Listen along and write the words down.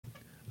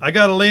I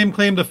got a lame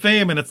claim to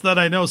fame, and it's that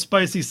I know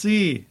Spicy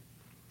C.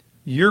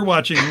 You're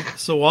watching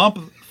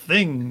Swamp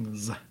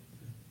Things.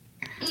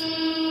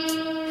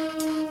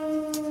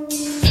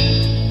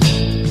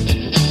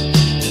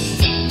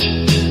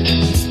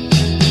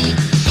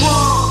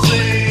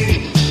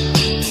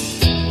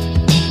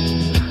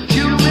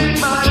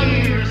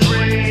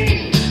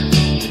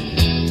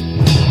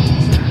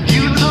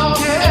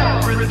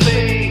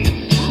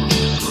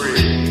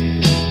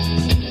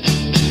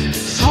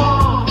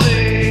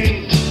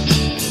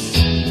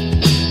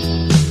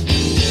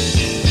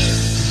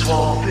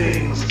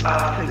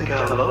 I think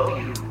I love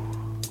you.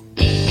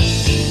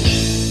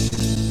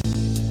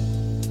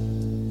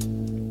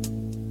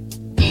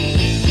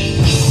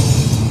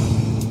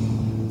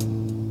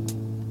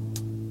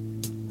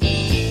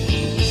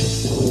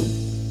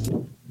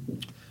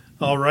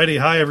 Alrighty,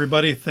 hi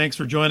everybody. Thanks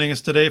for joining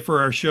us today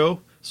for our show,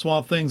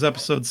 Swamp Things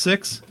Episode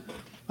 6.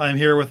 I'm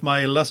here with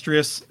my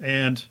illustrious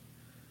and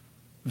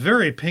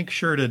very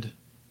pink-shirted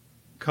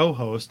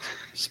co-host,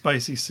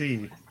 Spicy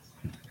C.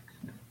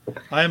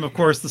 I am, of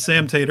course, the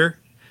Sam Tater,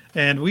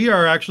 and we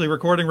are actually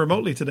recording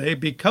remotely today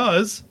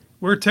because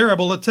we're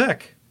terrible at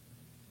tech.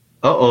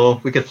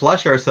 Uh-oh, we could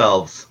flush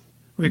ourselves.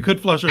 We could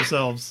flush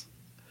ourselves.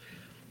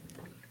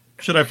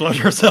 Should I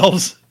flush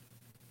ourselves?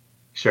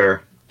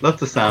 Sure.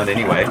 That's the sound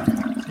anyway.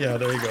 Yeah,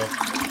 there you go.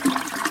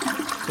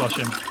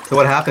 Flushing. So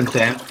what happened,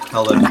 Sam?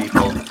 Tell the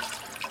people.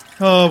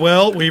 Oh,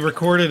 well, we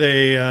recorded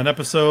an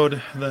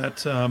episode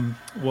that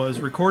was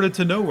recorded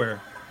to nowhere.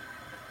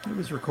 It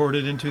was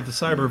recorded into the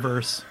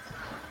cyberverse.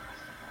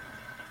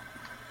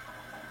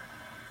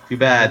 Too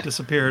bad. It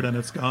disappeared and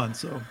it's gone.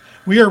 So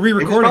we are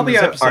re-recording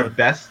this episode.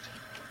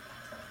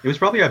 It was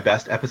probably our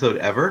best episode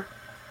ever.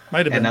 Might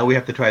have been. And now we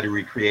have to try to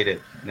recreate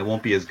it, and it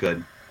won't be as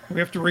good. We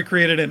have to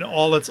recreate it in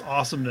all its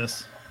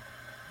awesomeness.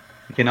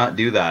 We cannot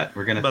do that.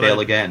 We're going to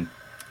fail again.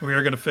 We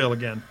are going to fail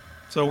again.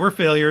 So we're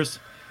failures.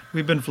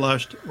 We've been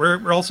flushed.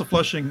 We're also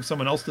flushing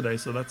someone else today,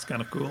 so that's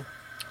kind of cool.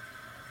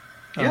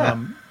 Yeah,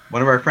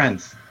 one of our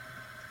friends.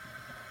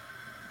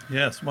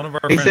 Yes, one of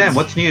our friends. Hey, Sam,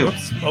 what's new?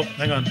 Whoops. Oh,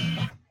 hang on.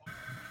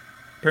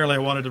 Apparently I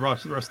wanted to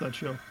watch the rest of that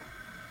show.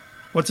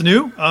 What's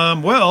new?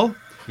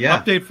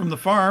 Update from the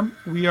farm.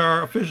 We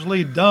are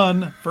officially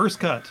done first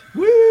cut.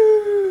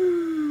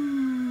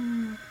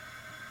 Woo!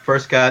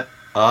 First cut.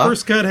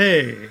 First cut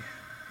hay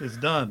is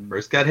done.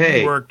 First cut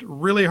hay. We worked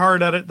really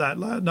hard at it.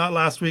 Not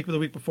last week, but the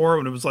week before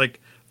when it was like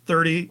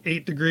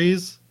 38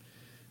 degrees.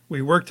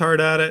 We worked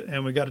hard at it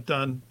and we got it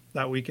done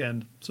that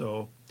weekend.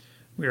 So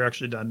we are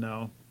actually done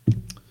now.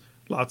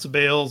 Lots of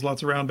bales,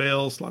 lots of round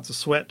bales, lots of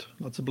sweat,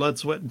 lots of blood,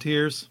 sweat, and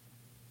tears.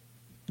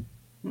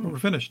 But we're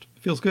finished.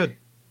 Feels good.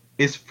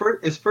 Is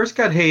first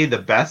cut hay the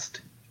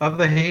best of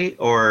the hay,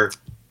 or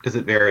does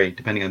it vary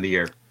depending on the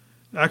year?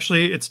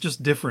 Actually, it's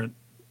just different.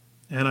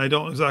 And I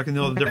don't exactly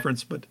know the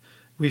difference, but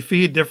we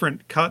feed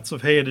different cuts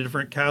of hay to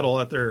different cattle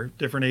at their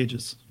different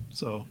ages.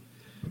 So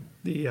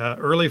the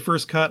early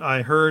first cut,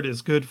 I heard,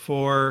 is good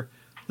for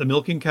the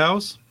milking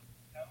cows.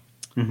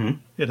 Mm-hmm.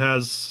 It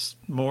has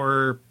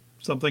more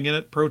something in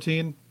it,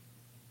 protein.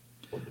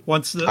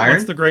 Once the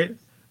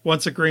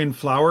grain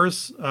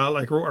flowers,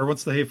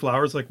 once the hay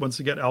flowers, like once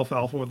you get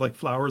alfalfa with like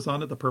flowers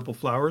on it, the purple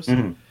flowers,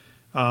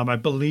 I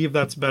believe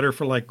that's better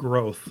for like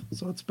growth.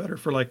 So it's better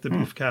for like the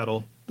beef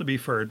cattle, the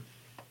beef herd.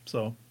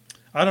 So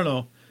I don't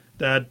know.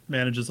 Dad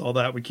manages all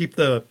that. We keep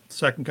the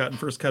second cut and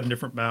first cut in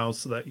different mouths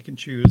so that you can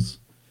choose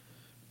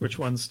which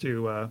ones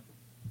to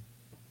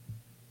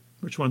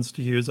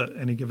use at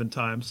any given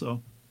time.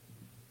 So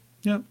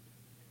yeah,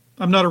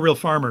 I'm not a real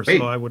farmer,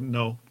 so I wouldn't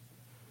know.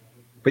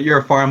 But you're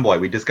a farm boy.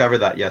 We discovered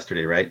that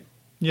yesterday, right?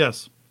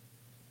 Yes.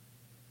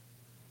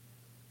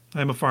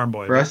 I'm a farm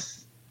boy.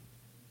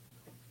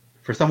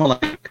 For someone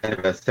like kind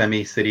of a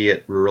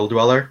semi-city rural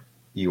dweller,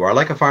 you are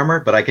like a farmer,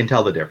 but I can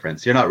tell the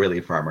difference. You're not really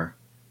a farmer.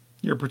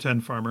 You're a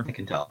pretend farmer. I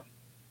can tell.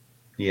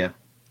 Yeah.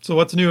 So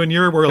what's new in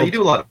your world? But you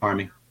do a lot of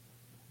farming.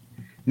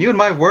 New in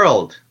my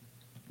world,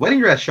 wedding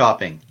dress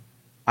shopping.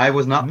 I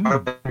was not part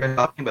of wedding dress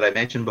shopping, but I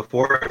mentioned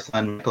before our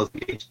son Michael's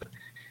engaged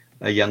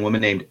a young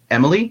woman named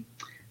Emily.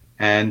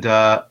 And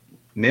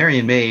Mary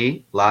and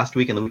May last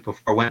week and the week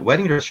before went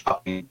wedding dress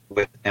shopping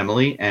with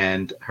Emily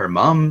and her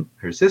mom,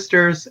 her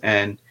sisters,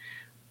 and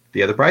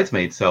the other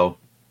bridesmaids. So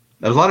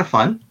that was a lot of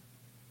fun.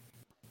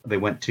 They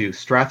went to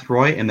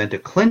Strathroy and then to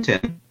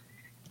Clinton.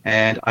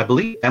 And I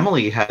believe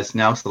Emily has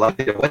now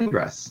selected a wedding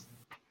dress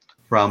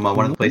from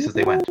one of the places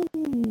they went.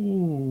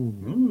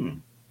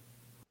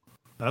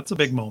 That's a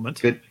big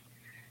moment. Good.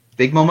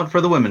 Big moment for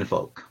the women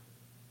folk.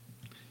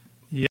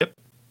 Yep.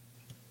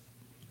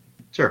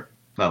 Sure.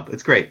 No,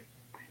 it's great.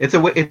 It's a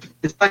way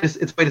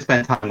to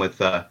spend time with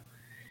the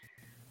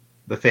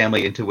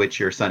family into which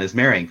your son is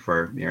marrying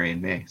for Mary and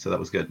May. So that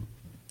was good.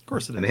 Of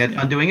course it is. And they had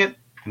fun doing it,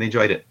 and they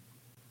enjoyed it.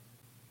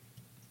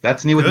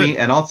 That's new with me.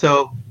 And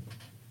also,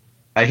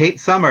 I hate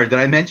summer. Did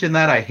I mention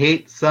that? I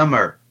hate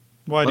summer.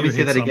 Why Let me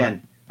say that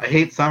again. I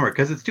hate summer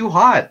because it's too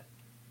hot.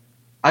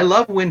 I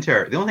love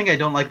winter. The only thing I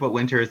don't like about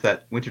winter is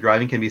that winter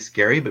driving can be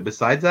scary. But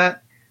besides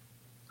that,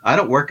 I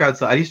don't work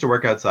outside. I used to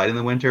work outside in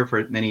the winter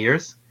for many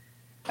years.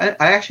 I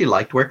actually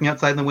liked working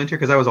outside in the winter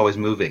because I was always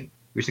moving.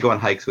 We used to go on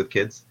hikes with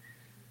kids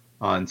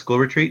on school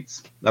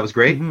retreats. That was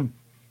great.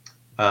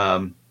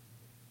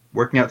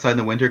 Working outside in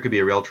the winter could be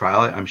a real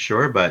trial, I'm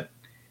sure, but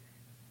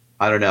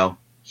I don't know.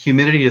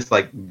 Humidity just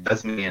like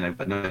does me in. I've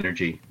got no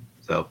energy.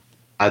 So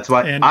that's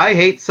why I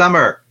hate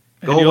summer.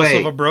 Go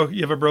away. Also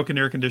you have a broken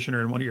air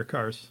conditioner in one of your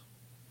cars.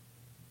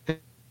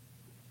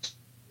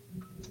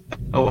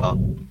 Oh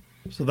well.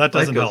 So that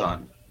doesn't help.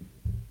 On.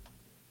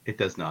 It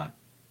does not.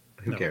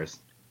 Who cares?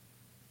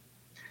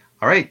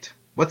 All right.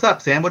 What's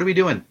up, Sam? What are we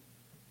doing?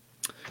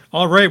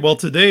 All right. Well,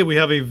 today we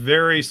have a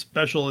very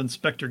special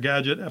Inspector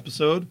Gadget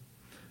episode.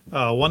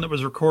 One that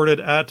was recorded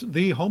at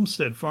the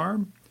Homestead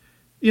Farm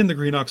in the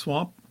Greenock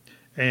Swamp.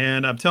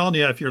 And I'm telling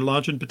you, if you're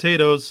launching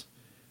potatoes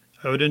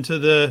out into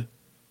the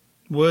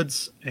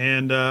woods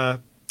and,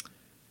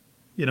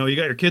 you got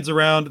your kids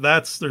around,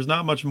 there's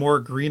not much more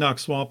Greenock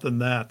Swamp than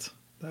that.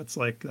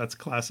 That's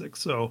classic.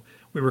 So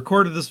we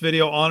recorded this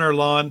video on our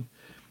lawn,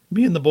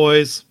 me and the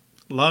boys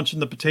launching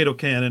the potato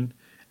cannon.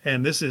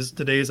 And this is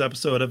today's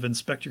episode of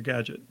Inspector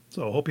Gadget.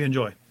 So I hope you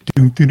enjoy.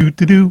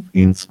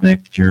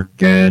 Inspector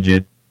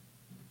Gadget.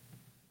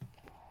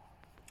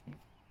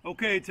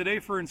 Okay, today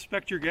for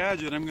Inspector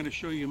Gadget, I'm going to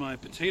show you my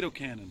potato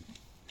cannon.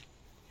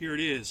 Here it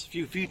is. A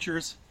few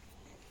features.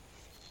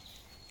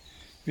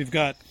 We've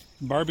got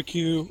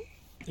barbecue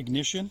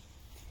ignition.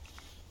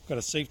 We've got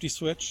a safety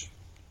switch.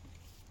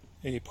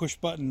 A push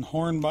button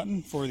horn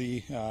button for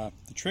the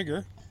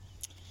trigger.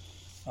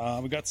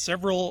 We've got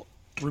several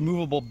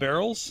removable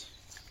barrels.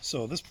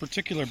 So this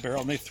particular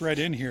barrel, and they thread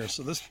in here.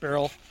 So this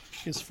barrel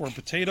is for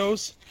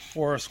potatoes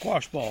or a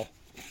squash ball.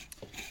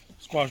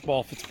 Squash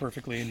ball fits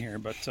perfectly in here,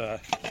 but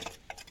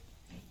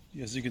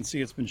as you can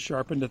see, it's been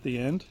sharpened at the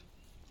end,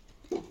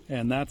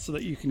 and that's so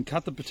that you can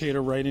cut the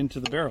potato right into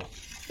the barrel.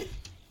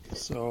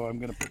 So I'm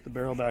going to put the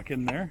barrel back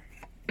in there,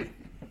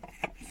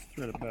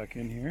 thread it back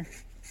in here.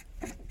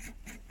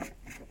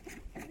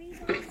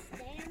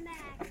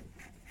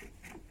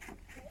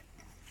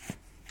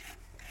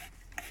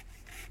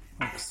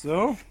 Like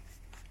so.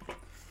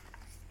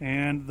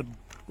 And the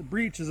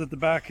breech is at the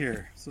back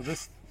here. So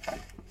this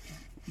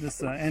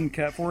end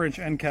cap, 4-inch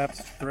end cap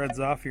threads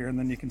off here, and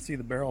then you can see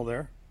the barrel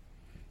there.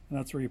 And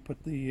that's where you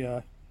put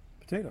the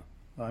potato.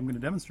 I'm going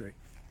to demonstrate.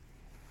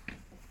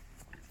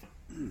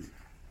 Come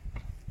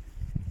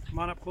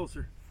on up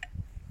closer.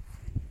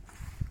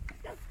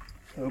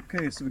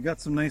 Okay, so we got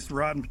some nice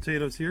rotten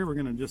potatoes here. We're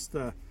going to just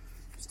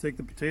take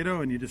the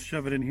potato and you just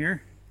shove it in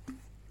here.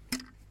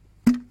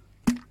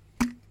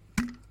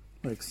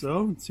 Like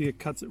so. And see, it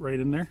cuts it right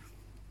in there.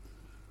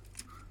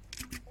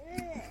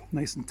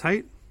 Nice and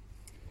tight.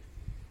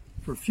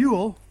 For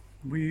fuel,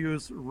 we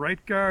use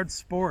Right Guard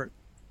Sport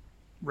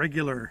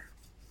regular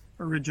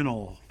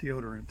original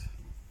deodorant.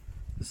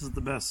 This is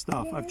the best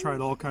stuff. I've tried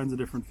all kinds of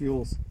different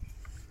fuels.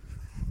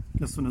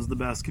 This one is the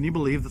best. Can you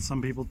believe that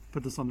some people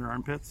put this on their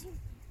armpits?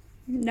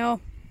 No.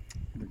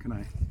 Neither can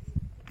I.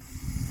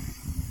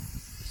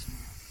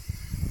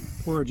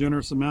 Pour a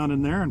generous amount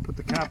in there and put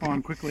the cap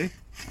on quickly.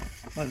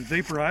 Let it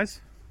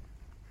vaporize.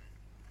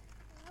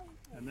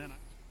 And then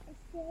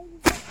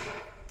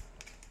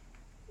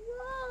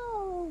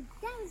Whoa,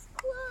 that was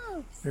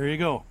close. there you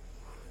go.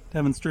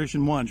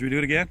 Demonstration 1. Should we do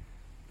it again?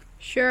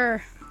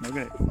 Sure.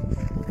 Okay.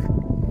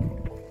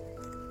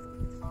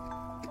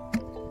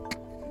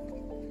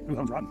 Ooh, that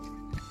one's rotten.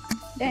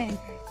 Dang.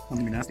 That's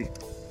gonna be nasty.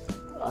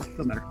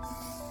 Doesn't matter.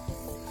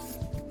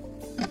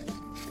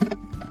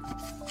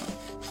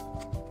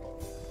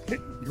 Okay,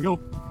 here we go.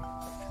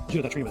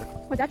 Shoot that tree over there.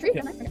 What, that tree?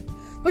 Yeah.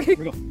 Okay. Here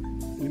we go.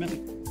 It'll be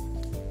messy.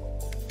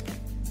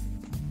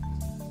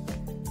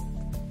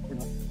 Or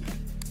not.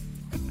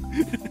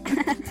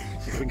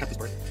 Okay, we can cut this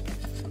part.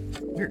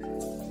 Weird.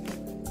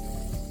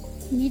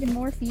 Need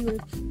more fuel.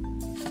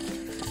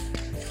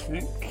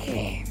 Okay.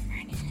 Okay.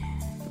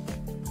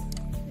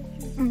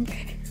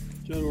 Okay.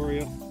 Jet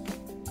Oreo.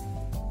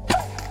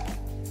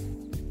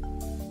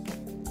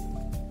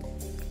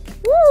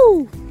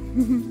 Woo!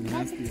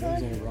 Nasty.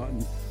 That was all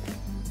rotten.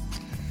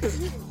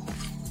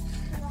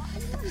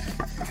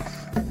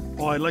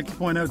 Well, I'd like to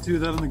point out too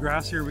that on the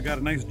grass here we got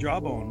a nice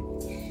jawbone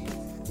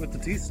with the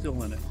teeth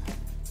still in it.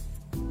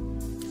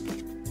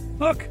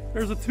 Look,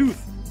 there's a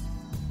tooth.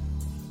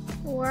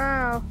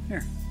 Wow.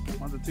 Here,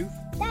 want the tooth?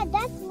 Dad,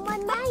 that's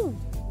one mine.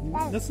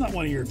 That's not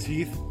one of your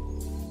teeth.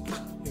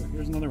 Here,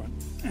 here's another one.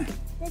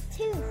 The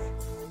tooth.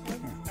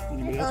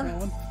 Anybody else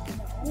want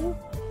one?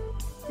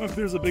 Look,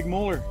 there's a big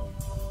molar.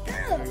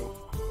 There you go.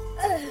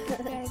 Oh,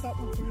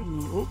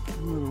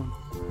 another one.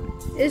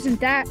 Isn't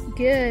that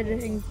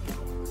good?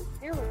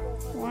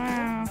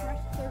 Wow.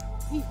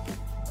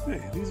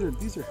 Hey, these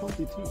are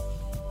healthy teeth.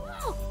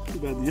 Too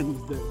bad the end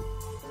of the day.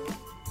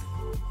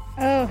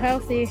 Oh,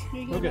 healthy.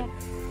 Okay.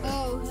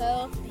 Oh,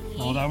 healthy.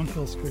 Oh, that one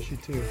feels squishy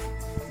too.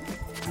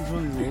 Here's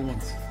one of these little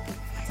ones.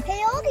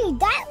 Hey, Oldie,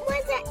 that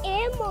was an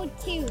ammo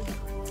tooth.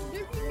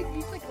 Hey,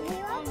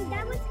 Oldie,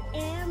 that was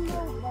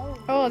ammo bone.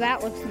 Oh,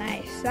 that looks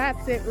nice.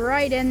 That fit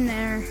right in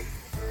there.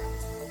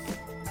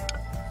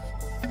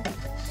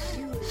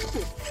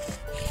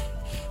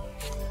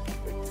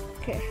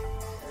 Okay.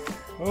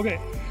 Okay.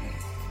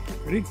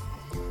 Ready?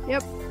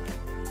 Yep.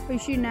 What are you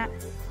shooting at?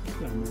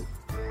 Down there.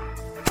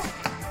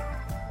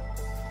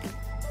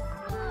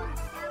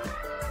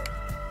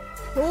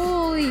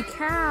 Holy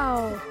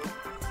cow.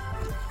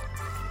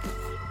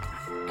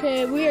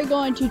 Okay, we are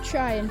going to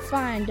try and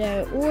find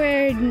out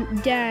where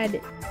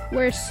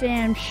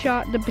Sam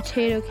shot the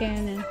potato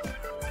cannon.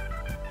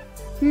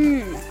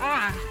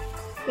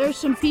 There's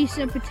some piece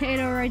of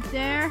potato right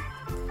there.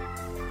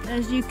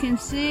 As you can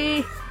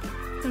see,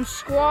 some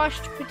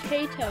squashed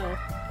potato.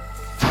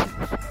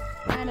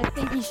 And I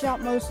think he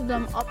shot most of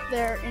them up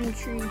there in the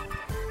tree.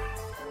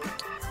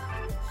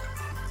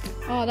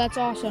 Oh, that's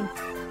awesome.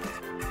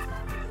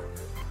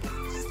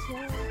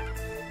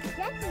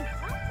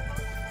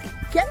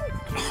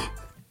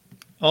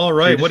 All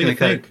right. What do you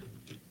think?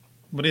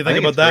 What do you think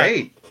about that?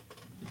 Great.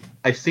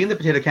 I've seen the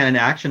potato cannon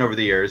in action over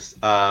the years,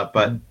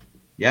 but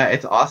yeah,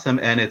 it's awesome,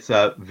 and it's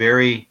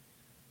very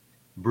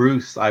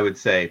Bruce, I would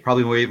say,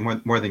 probably way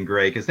more than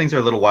Gray, because things are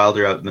a little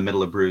wilder out in the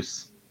middle of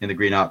Bruce in the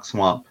Green Ox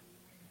Swamp.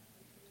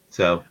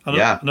 So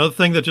yeah. Another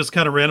thing that just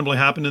kind of randomly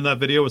happened in that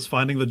video was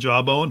finding the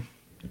jawbone.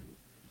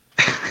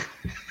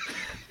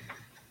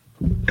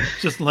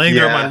 Just laying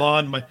there on my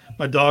lawn.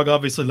 My dog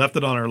obviously left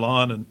it on our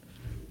lawn, and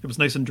it was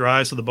nice and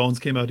dry, so the bones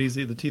came out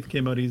easy. The teeth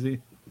came out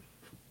easy.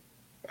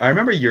 I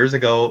remember years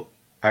ago,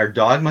 our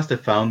dog must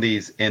have found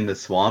these in the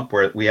swamp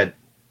where we had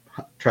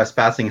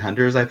trespassing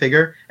hunters, I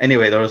figure.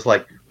 Anyway, there was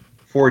like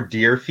 4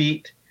 deer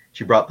feet.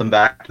 She brought them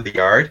back to the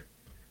yard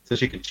so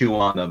she could chew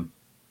on them.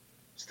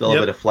 Still a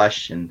bit of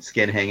flesh and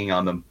skin hanging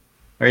on them.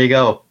 There you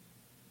go.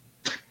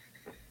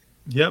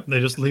 Yep, they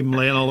just leave them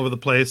laying all over the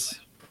place.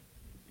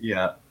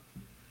 Yeah.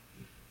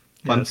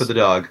 Fun for the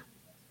dog.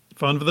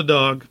 Fun for the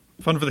dog.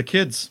 Fun for the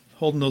kids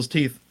holding those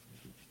teeth.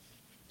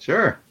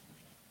 Sure.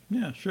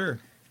 Yeah, sure.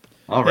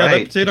 All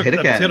right. That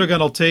potato gun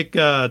will take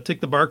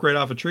the bark right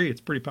off a tree.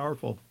 It's pretty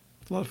powerful.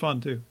 It's a lot of fun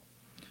too.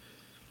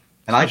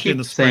 And I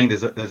keep saying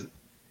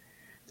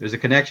there's a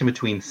connection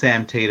between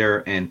Sam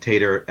Tater and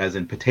Tater as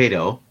in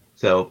potato.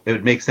 So it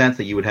would make sense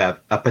that you would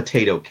have a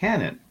potato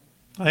cannon.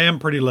 I am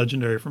pretty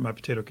legendary for my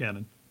potato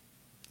cannon.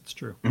 It's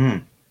true.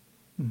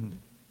 Mm-hmm. Mm-hmm.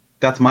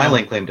 That's my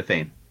late claim to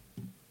fame.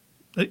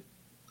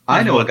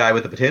 I know a guy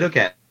with a potato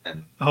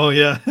cannon. Oh,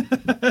 yeah.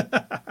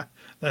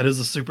 That is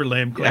a super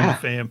lame claim to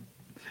fame.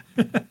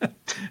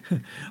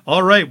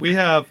 All right. We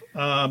have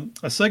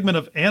a segment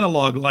of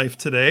Analog Life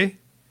today,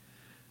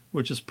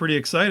 which is pretty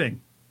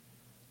exciting.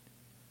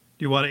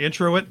 Do you want to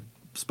intro it,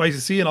 Spicy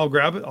C, and I'll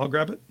grab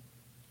it?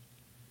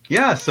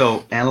 Yeah,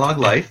 so Analog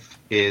Life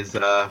is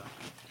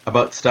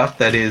about stuff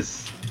that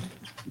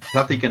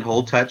you can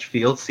hold, touch,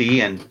 feel,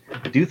 see, and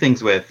do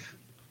things with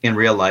in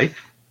real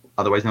life,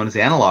 otherwise known as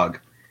analog.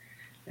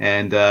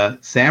 And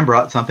Sam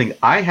brought something.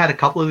 I had a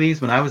couple of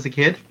these when I was a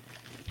kid.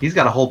 He's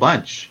got a whole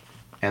bunch,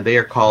 and they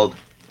are called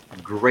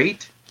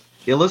Great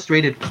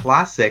Illustrated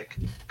Classic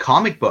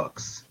Comic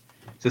Books.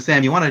 So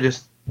Sam, you want to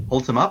just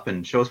hold some up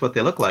and show us what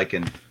they look like?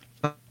 And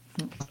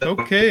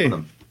okay.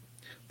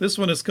 This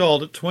one is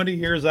called 20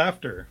 Years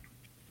After.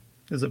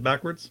 Is it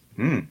backwards?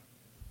 It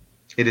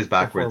is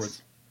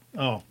backwards.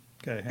 Oh,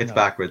 okay. It's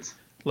backwards.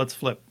 Let's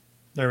flip.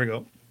 There we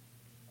go.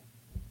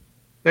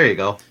 There you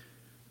go.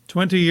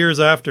 20 Years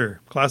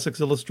After, Classics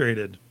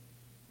Illustrated.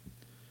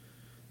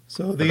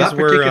 So these that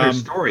were particular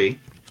story.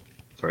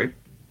 Sorry.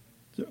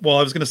 Well,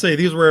 I was going to say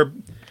these were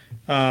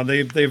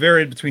they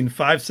varied between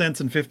 5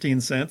 cents and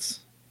 15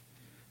 cents.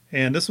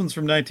 And this one's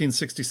from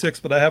 1966,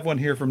 but I have one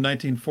here from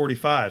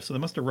 1945, so they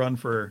must have run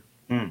for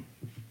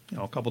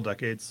a couple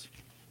decades.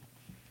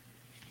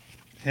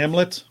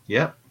 Hamlet.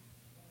 Yep.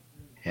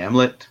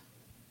 Hamlet.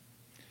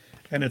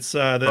 And it's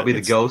probably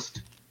the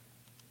ghost.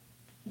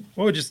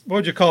 What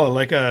would you call it?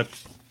 Like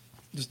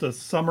just a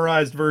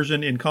summarized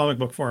version in comic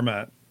book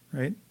format,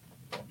 right?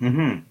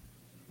 Mm-hmm.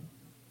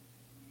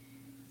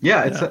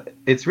 Yeah,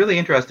 it's really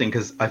interesting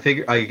because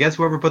I guess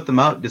whoever put them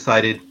out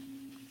decided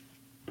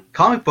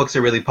comic books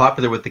are really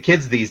popular with the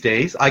kids these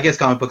days. I guess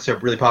comic books are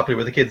really popular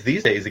with the kids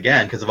these days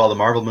again because of all the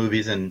Marvel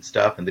movies and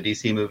stuff and the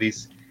DC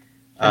movies.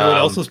 You know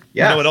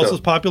what else is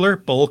popular?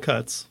 Bowl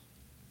cuts.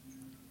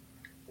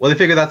 Well, they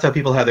figure that's how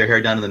people have their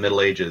hair done in the Middle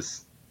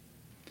Ages.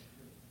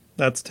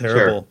 That's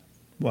terrible. Sure.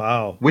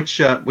 Wow. Which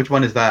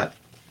one is that?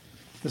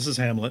 This is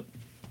Hamlet.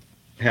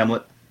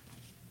 Hamlet.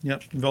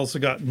 Yep. We've also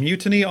got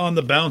Mutiny on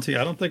the Bounty.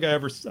 I don't think I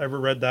ever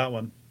read that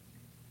one.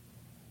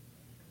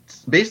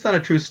 It's based on a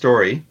true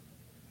story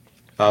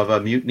of a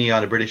mutiny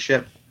on a British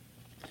ship.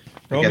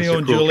 Romeo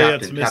and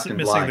Juliet's missing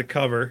the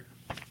cover.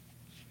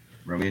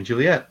 Romeo and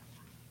Juliet.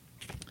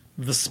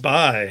 The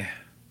Spy.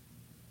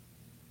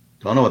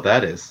 Don't know what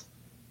that is.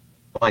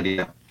 No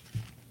idea.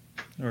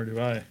 Or do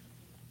I?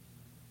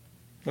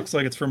 Looks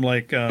like it's from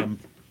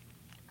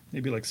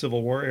maybe like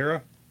Civil War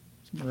era,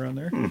 somewhere around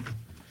there.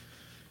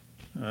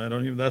 I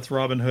don't even. That's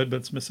Robin Hood, but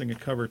it's missing a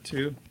cover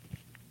too.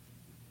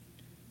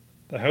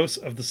 The House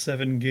of the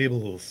Seven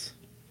Gables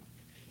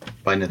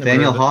by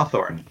Nathaniel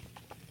Hawthorne.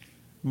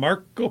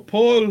 Marco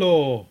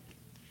Polo.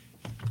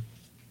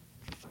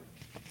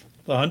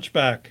 The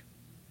Hunchback.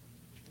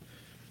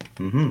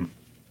 Mm-hmm.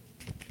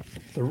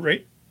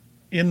 The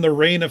In the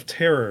Reign of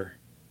Terror.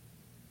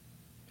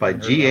 By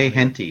G.A.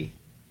 Henty.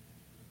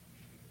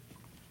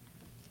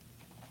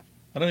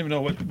 I don't even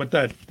know what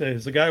that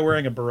is. A guy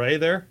wearing a beret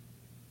there?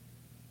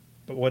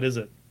 But what is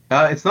it?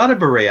 It's not a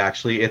beret,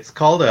 actually. It's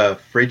called a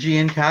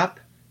Phrygian cap.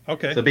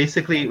 Okay. So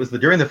basically, it was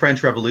during the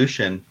French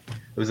Revolution.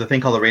 It was a thing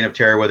called the Reign of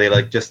Terror, where they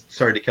like just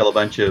started to kill a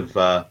bunch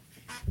of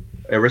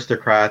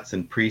aristocrats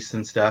and priests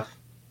and stuff.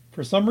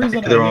 For some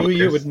reason, I knew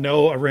you would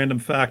know a random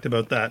fact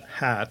about that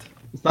hat.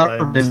 It's not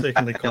I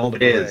mistakenly called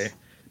it a beret.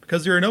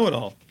 Because you're a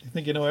know-it-all. You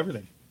think you know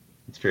everything.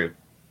 It's true.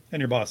 And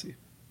you're bossy.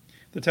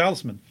 The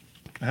Talisman.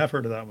 I have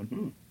heard of that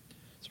one.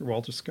 Sir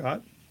Walter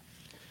Scott.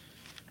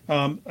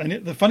 And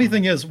the funny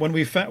thing is, when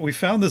we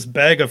found this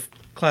bag of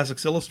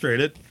Classics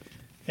Illustrated,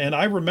 and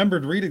I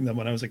remembered reading them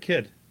when I was a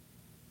kid.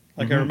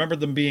 Like I remembered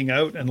them being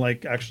out and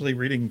like actually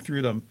reading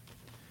through them.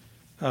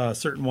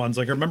 Certain ones,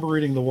 like I remember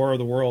reading The War of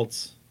the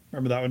Worlds.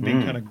 Remember that one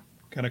being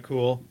kind of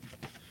cool.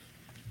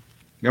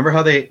 Remember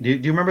how they? Do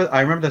you remember?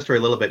 I remember that story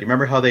a little bit. Do you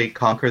remember how they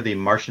conquered the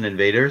Martian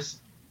invaders?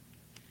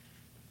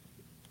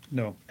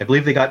 No. I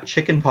believe they got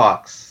chicken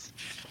pox.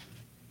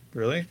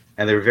 Really?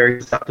 And they were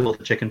very susceptible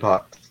to chicken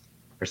pox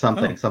or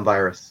something, some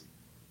virus.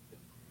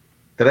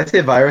 Did I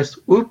say virus?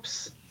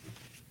 Oops.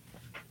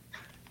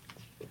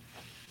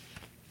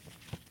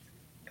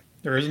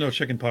 There is no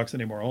chicken pox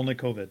anymore, only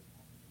COVID.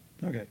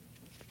 Okay.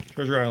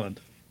 Treasure Island.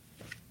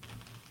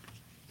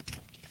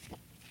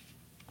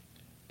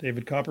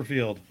 David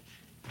Copperfield.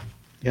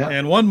 Yeah.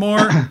 And one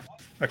more,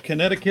 a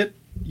Connecticut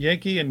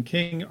Yankee in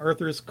King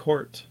Arthur's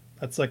Court.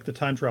 That's like the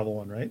time travel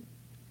one, right?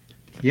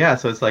 Yeah,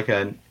 so it's like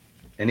an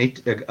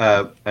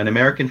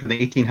American from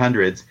the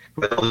 1800s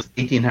with all this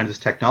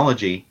 1800s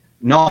technology,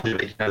 knowledge of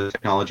 1800s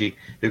technology,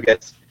 who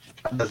does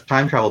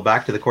time travel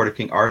back to the court of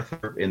King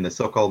Arthur in the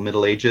so-called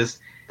Middle Ages,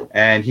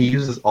 and he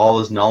uses all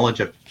his knowledge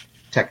of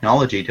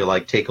technology to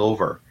like take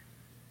over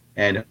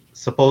and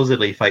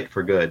supposedly fight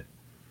for good.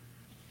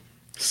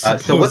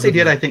 So what they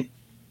did, I think,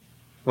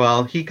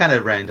 well, he kind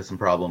of ran into some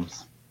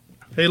problems.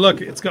 Hey,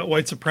 look, it's got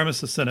white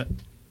supremacists in it.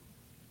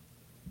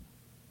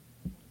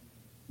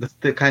 That's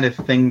the kind of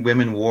thing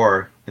women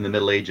wore in the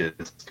Middle Ages.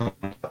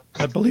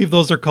 I believe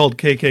those are called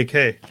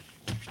KKK.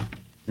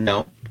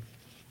 No.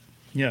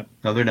 Yeah.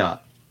 No, they're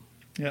not.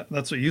 Yeah,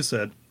 that's what you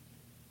said.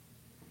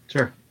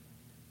 Sure.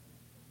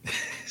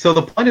 So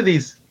the point of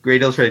these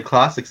Great Illustrated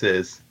Classics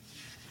is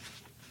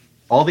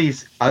all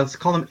these, let's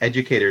call them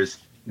educators,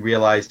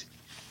 realized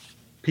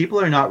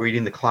people are not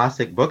reading the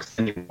classic books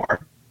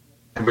anymore,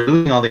 and we're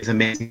losing all these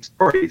amazing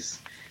stories.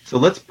 So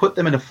let's put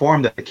them in a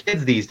form that the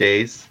kids these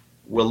days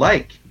will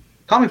like.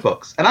 Comic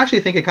books. And I actually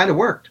think it kind of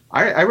worked.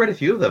 I read a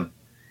few of them.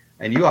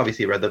 And you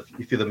obviously read a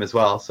few of them as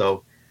well.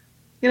 So,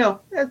 you know,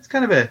 it's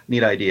kind of a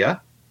neat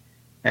idea.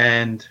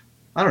 And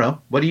I don't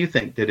know. What do you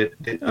think?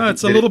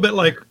 It's a little bit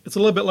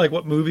like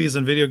what movies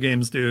and video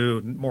games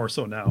do more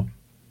so now.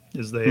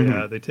 Is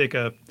they take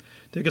a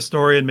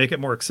story and make it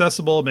more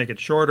accessible, make it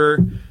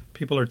shorter.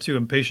 People are too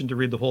impatient to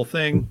read the whole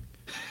thing.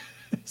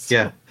 So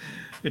yeah.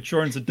 It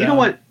shortens it down. You know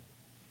what?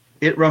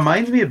 It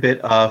reminds me a bit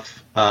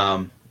of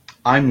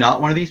I'm not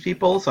one of these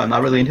people, so I'm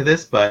not really into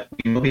this, but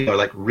people are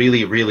like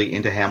really, really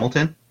into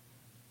Hamilton.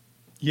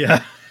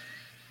 Yeah.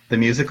 The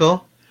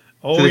musical.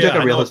 Oh, so they took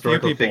a real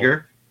historical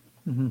figure.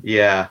 Mm-hmm.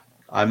 Yeah,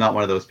 I'm not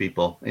one of those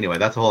people. Anyway,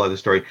 that's a whole other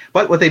story.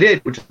 But what they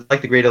did, which is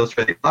like the Great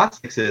Illustrated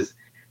Classics, is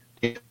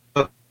they took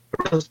a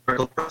real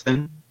historical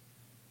person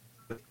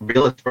with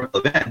real historical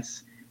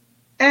events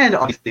and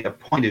obviously a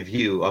point of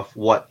view of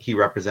what he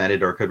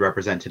represented or could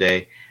represent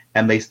today,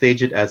 and they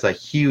stage it as a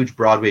huge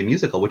Broadway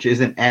musical, which is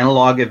an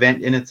analog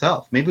event in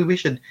itself. Maybe we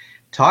should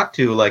talk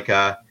to like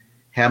a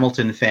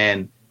Hamilton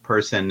fan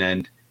person,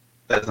 and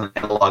that's an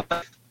analog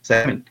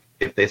segment,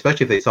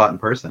 especially if they saw it in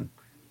person.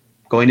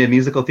 Going to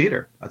musical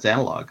theater, that's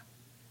analog.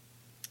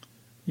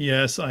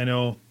 Yes, I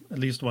know at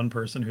least one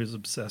person who's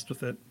obsessed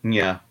with it.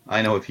 Yeah,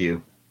 I know a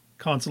few.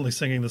 Constantly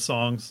singing the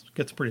songs.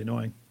 Gets pretty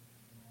annoying.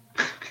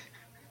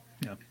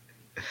 Yeah.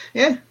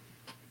 Yeah.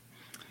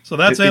 So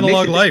that's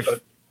analog life.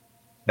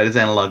 That is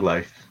analog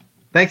life.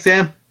 Thanks,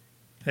 Sam.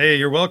 Hey,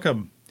 you're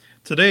welcome.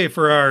 Today,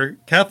 for our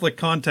Catholic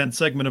content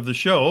segment of the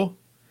show,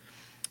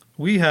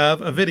 we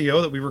have a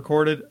video that we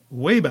recorded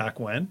way back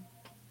when.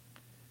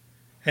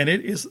 And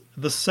it is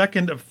the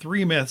second of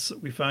 3 myths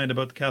that we find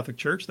about the Catholic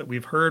Church that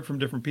we've heard from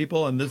different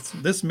people. And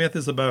this myth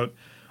is about,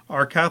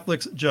 are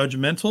Catholics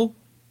judgmental?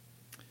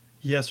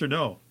 Yes or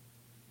no?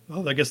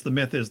 Well, I guess the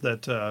myth is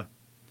that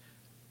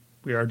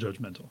we are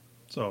judgmental.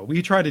 So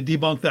we try to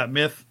debunk that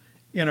myth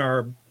in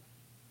our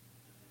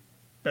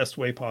best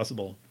way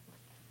possible.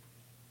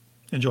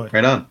 Enjoy.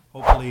 Right on.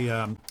 Hopefully,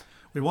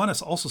 we want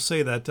to also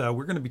say that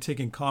we're going to be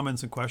taking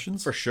comments and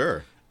questions for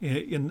sure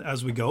in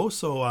as we go.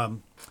 So,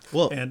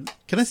 well, and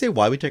can I say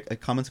why we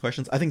take comments and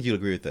questions? I think you'll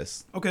agree with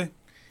this. Okay.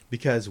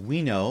 Because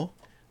we know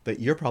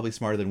that you're probably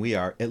smarter than we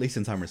are, at least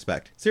in some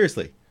respect.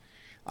 Seriously.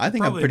 I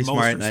think probably I'm pretty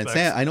smart, respects.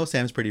 and I know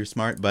Sam's pretty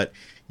smart, but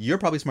you're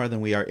probably smarter than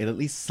we are in at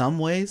least some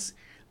ways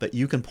that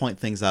you can point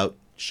things out,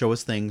 show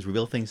us things,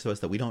 reveal things to us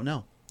that we don't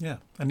know. Yeah,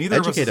 and neither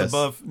of us Educate is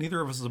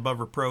us. above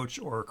reproach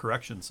or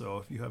correction. So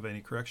if you have any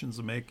corrections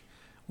to make,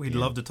 we'd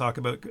love to talk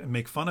about and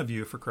make fun of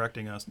you for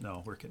correcting us.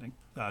 No, we're kidding.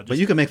 But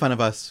you can make fun of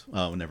us.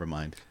 Oh, never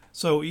mind.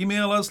 So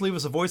email us, leave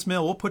us a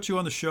voicemail. We'll put you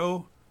on the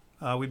show.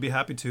 We'd be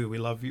happy to. We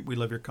love you. We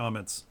love your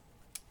comments.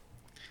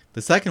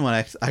 The second one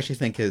I actually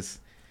think is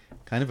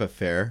kind of a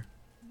fair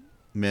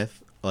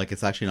myth. Like,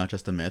 it's actually not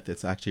just a myth.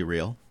 It's actually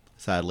real,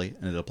 sadly,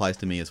 and it applies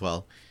to me as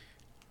well.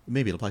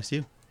 Maybe it applies to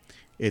you.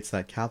 It's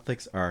that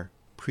Catholics are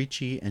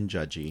preachy and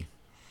judgy.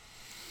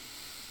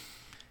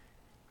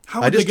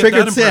 How I would just they get that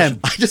triggered Sam. impression?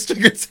 I just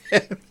triggered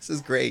Sam. This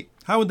is great.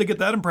 How would they get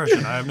that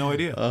impression? I have no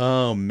idea.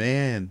 Oh,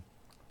 man.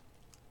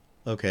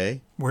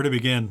 Okay. Where to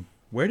begin?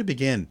 Where to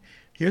begin?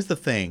 Here's the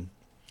thing.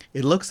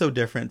 It looks so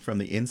different from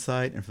the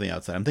inside and from the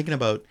outside. I'm thinking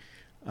about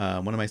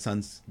one of my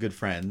son's good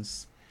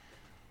friends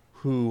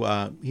who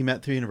he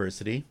met through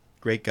university.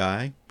 Great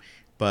guy.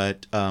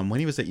 But when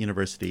he was at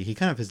university, he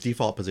kind of, his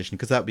default position,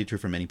 because that would be true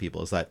for many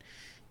people, is that,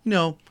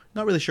 not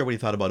really sure what he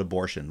thought about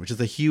abortion, which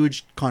is a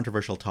huge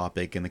controversial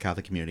topic in the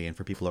Catholic community and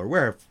for people who are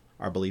aware of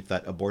our belief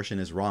that abortion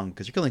is wrong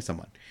because you're killing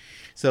someone.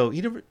 So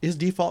his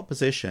default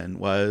position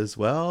was,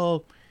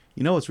 well,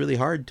 it's really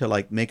hard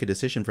to make a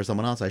decision for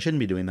someone else. I shouldn't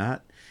be doing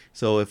that.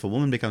 So if a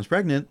woman becomes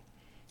pregnant,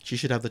 she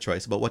should have the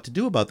choice about what to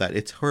do about that.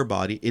 It's her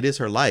body. It is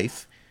her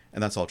life.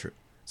 And that's all true.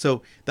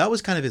 So that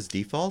was kind of his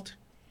default.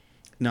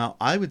 Now,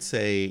 I would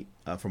say,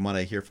 from what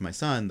I hear from my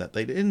son, that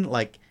they didn't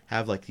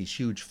have these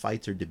huge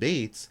fights or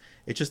debates.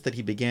 It's just that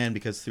he began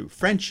because through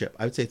friendship,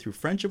 I would say through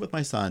friendship with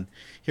my son,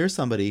 here's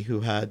somebody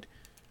who had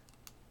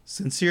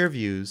sincere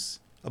views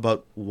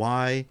about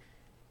why,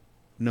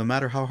 no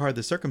matter how hard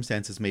the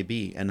circumstances may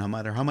be, and no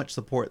matter how much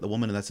support the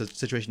woman in that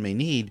situation may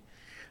need,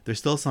 there's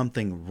still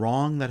something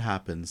wrong that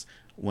happens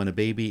when a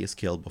baby is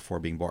killed before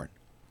being born.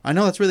 I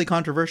know that's really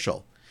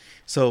controversial.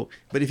 So,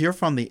 but if you're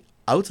from the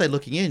outside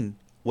looking in,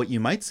 what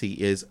you might see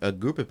is a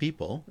group of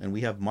people, and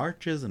we have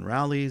marches and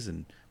rallies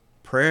and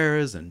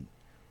prayers and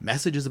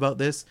messages about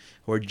this,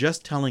 who are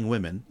just telling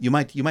women, you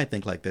might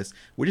think like this,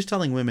 we're just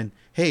telling women,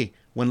 hey,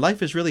 when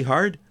life is really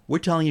hard, we're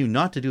telling you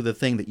not to do the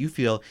thing that you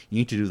feel you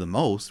need to do the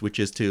most, which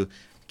is to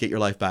get your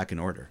life back in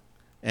order.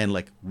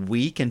 And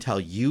we can tell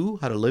you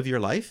how to live your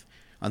life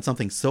on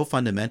something so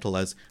fundamental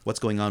as what's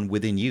going on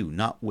within you,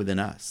 not within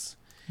us.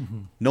 Mm-hmm.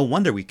 No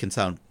wonder we can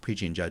sound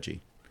preachy and judgy,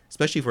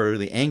 especially if we're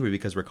really angry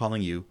because we're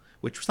calling you,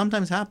 which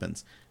sometimes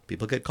happens.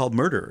 People get called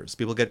murderers.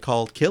 People get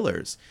called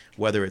killers,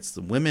 whether it's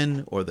the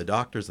women or the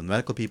doctors and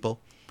medical people.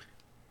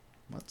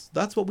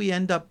 That's what we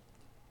end up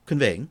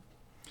conveying.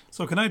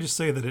 So can I just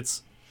say that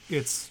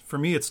it's for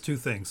me, it's two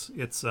things.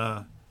 It's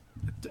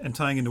and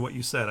tying into what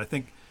you said, I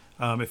think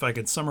if I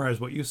could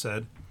summarize what you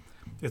said,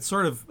 it's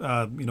sort of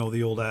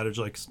the old adage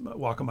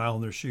walk a mile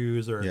in their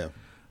shoes, or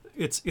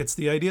it's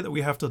the idea that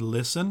we have to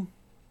listen,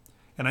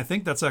 and I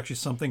think that's actually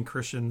something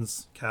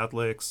Christians,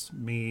 Catholics,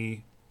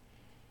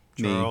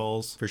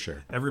 Charles, for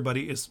sure,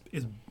 everybody is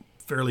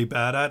fairly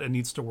bad at and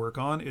needs to work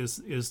on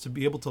is to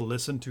be able to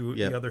listen to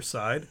the other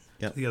side,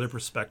 the other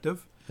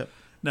perspective. Yep.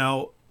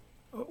 Now,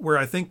 where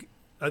I think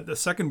the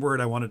second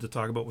word I wanted to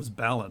talk about was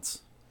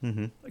balance.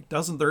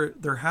 Mm-hmm.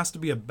 There has to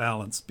be a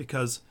balance,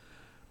 because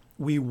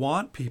we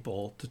want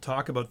people to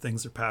talk about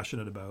things they're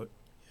passionate about.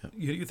 Yep.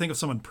 You think of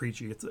someone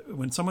preachy.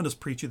 When someone is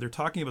preachy, they're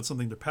talking about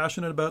something they're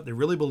passionate about, they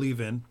really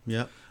believe in.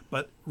 Yeah.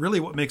 But really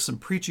what makes them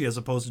preachy as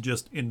opposed to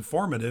just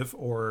informative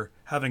or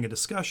having a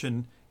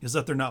discussion is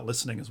that they're not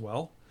listening as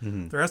well.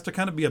 Mm-hmm. There has to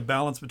kind of be a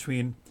balance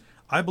between,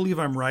 I believe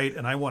I'm right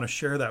and I want to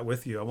share that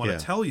with you. I want to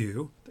tell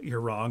you that you're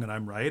wrong and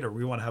I'm right, or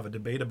we want to have a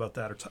debate about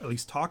that, or at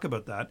least talk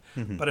about that.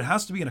 Mm-hmm. But it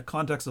has to be in a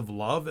context of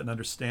love and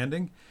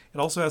understanding. It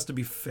also has to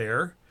be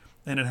fair,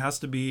 and it has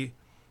to be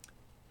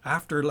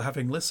after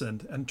having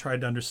listened and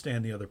tried to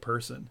understand the other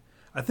person.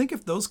 I think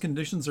if those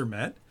conditions are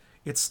met,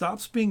 it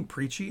stops being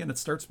preachy and it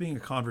starts being a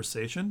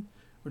conversation,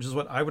 which is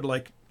what I would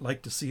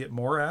like to see it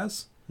more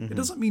as. Mm-hmm. It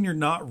doesn't mean you're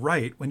not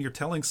right when you're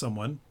telling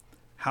someone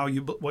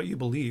what you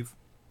believe,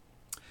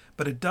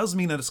 but it does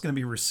mean that it's going to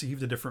be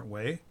received a different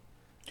way.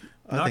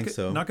 I think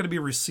so. Not going to be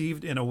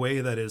received in a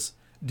way that is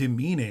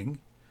demeaning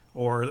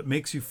or that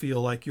makes you feel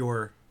like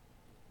you're,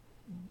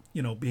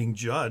 being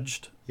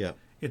judged. Yeah.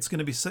 It's going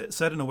to be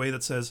said in a way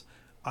that says,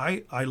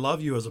 I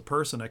love you as a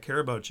person. I care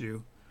about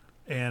you.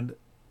 And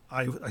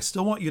I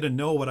still want you to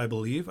know what I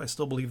believe. I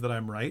still believe that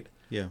I'm right.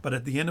 Yeah. But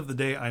at the end of the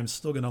day, I'm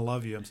still going to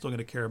love you. I'm still going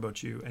to care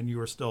about you. And you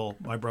are still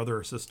my brother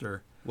or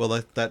sister. Well,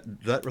 that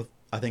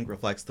I think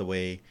reflects the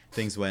way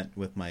things went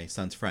with my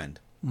son's friend.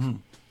 Mm-hmm.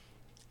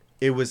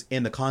 It was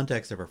in the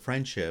context of a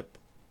friendship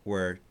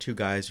where two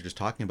guys are just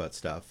talking about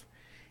stuff.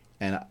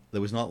 And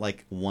there was not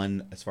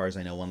one, as far as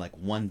I know,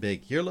 one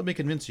big, here, let me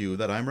convince you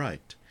that I'm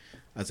right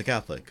as a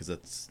Catholic, because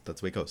that's the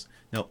way it goes.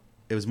 No,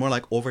 it was more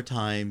like over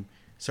time,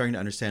 starting to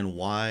understand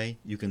why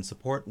you can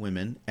support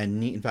women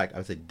and in fact, I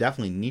would say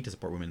definitely need to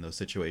support women in those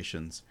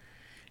situations,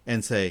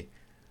 and say,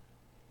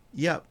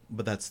 yeah,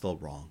 but that's still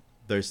wrong.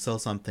 There's still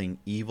something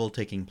evil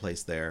taking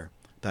place there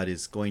that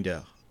is going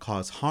to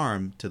cause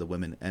harm to the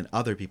women and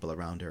other people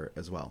around her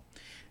as well.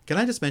 Can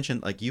I just mention,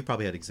 like, you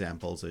probably had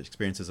examples or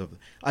experiences of...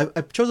 I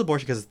chose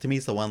abortion because to me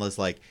it's the one that's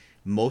like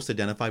most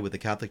identified with the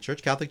Catholic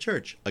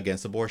Church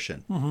against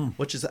abortion,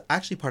 which is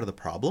actually part of the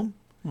problem,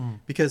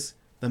 because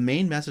the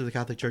main message of the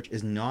Catholic Church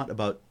is not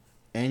about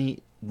any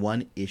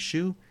one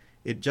issue.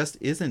 It just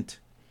isn't.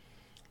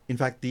 In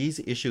fact, these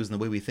issues and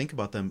the way we think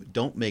about them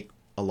don't make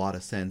a lot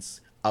of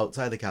sense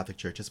outside the Catholic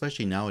Church,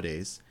 especially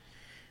nowadays,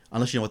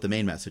 unless you know what the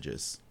main message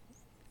is.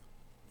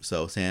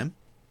 So, Sam?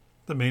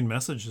 The main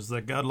message is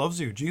that God loves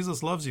you.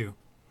 Jesus loves you.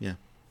 Yeah.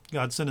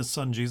 God sent his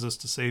son Jesus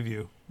to save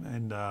you.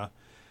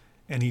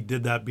 And he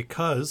did that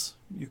because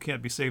you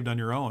can't be saved on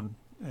your own.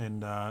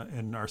 And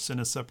our sin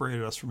has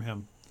separated us from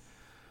him.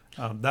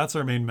 That's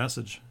our main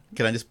message.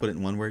 Can I just put it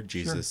in one word?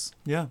 Jesus.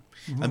 Sure. Yeah.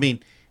 Mm-hmm. I mean,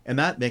 and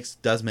that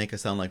does make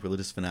us sound like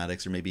religious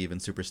fanatics or maybe even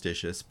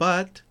superstitious,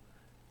 but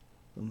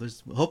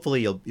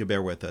hopefully you'll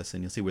bear with us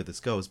and you'll see where this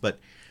goes. But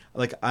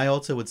like, I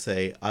also would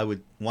say I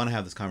would want to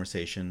have this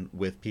conversation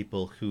with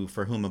people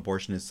for whom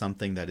abortion is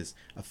something that is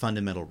a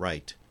fundamental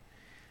right,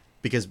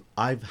 because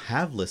I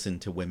have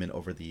listened to women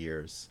over the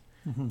years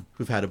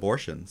who've had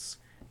abortions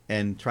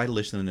and try to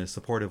listen in a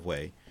supportive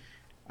way.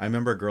 I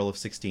remember a girl of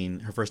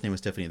 16. Her first name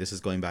was Tiffany. This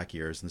is going back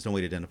years, and there's no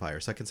way to identify her,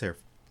 so I can say her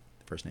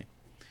first name.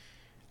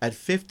 At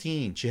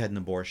 15, she had an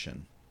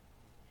abortion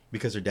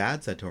because her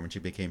dad said to her when she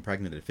became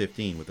pregnant at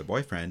 15 with her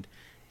boyfriend,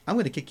 "I'm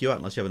going to kick you out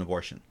unless you have an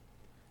abortion."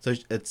 So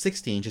at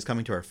 16, she's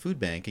coming to our food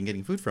bank and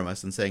getting food from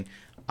us and saying,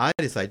 "I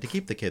decided to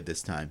keep the kid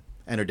this time."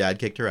 And her dad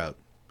kicked her out.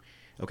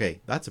 Okay,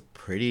 that's a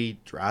pretty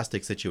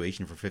drastic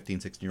situation for a 15,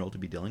 16-year-old to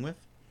be dealing with.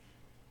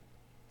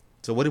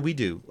 So what did we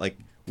do? Like,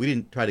 we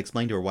didn't try to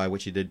explain to her why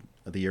what she did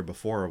the year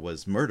before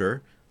was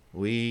murder.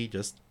 We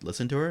just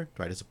listened to her,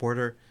 tried to support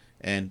her.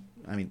 And,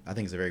 I mean, I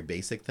think it's a very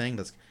basic thing.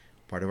 That's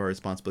part of our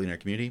responsibility in our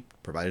community.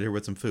 Provided her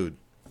with some food,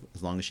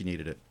 as long as she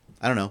needed it.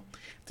 I don't know.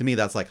 To me,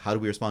 that's like, how do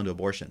we respond to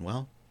abortion?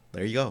 Well,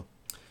 there you go.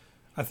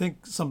 I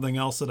think something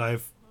else that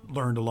I've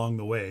learned along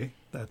the way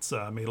that's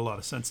made a lot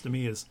of sense to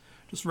me is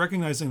just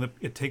recognizing that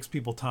it takes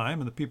people time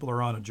and that people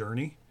are on a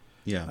journey.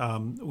 Yeah.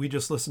 We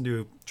just listened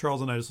to,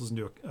 Charles and I just listened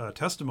to a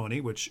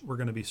testimony, which we're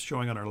going to be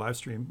showing on our live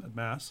stream at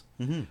Mass,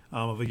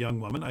 of a young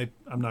woman.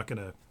 I'm not going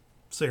to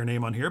say her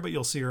name on here, but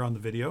you'll see her on the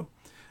video.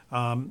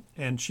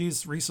 And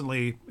she's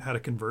recently had a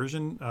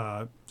conversion,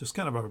 just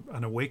kind of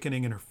an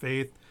awakening in her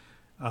faith.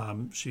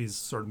 She's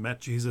sort of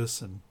met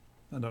Jesus, and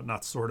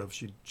not sort of,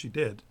 she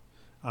did,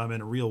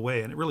 in a real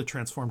way. And it really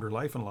transformed her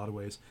life in a lot of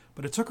ways.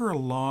 But it took her a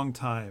long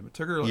time. It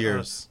took her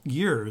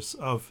years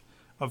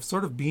of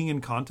sort of being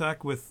in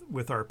contact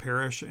with our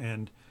parish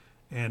and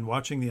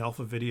watching the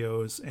Alpha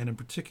videos, and in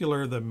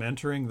particular the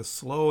mentoring, the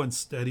slow and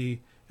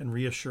steady and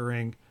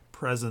reassuring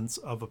presence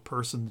of a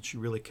person that she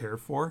really cared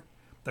for,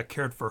 that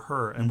cared for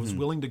her and was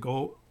willing to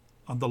go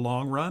on the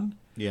long run.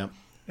 Yeah.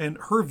 And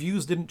her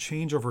views didn't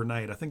change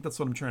overnight. I think that's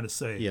what I'm trying to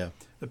say. Yeah.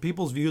 The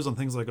people's views on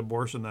things like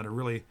abortion that are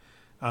really,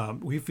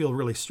 we feel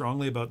really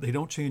strongly about, they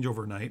don't change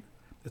overnight.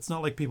 It's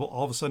not like people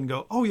all of a sudden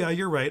go, "Oh yeah,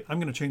 you're right, I'm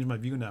going to change my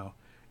view now."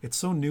 It's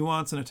so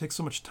nuanced and it takes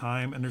so much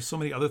time, and there's so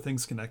many other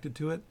things connected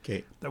to it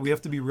that we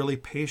have to be really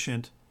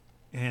patient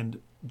and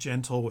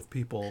gentle with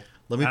people.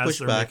 Let me push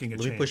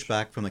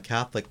back from the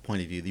Catholic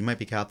point of view. You might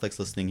be Catholics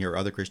listening here, or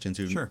other Christians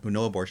who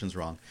know abortion's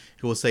wrong,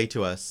 who will say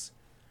to us,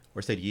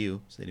 or say to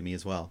you, say to me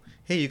as well,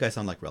 "Hey, you guys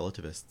sound like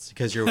relativists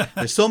because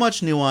there's so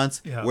much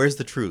nuance. Yeah. Where's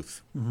the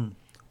truth?"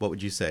 What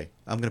would you say?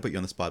 I'm going to put you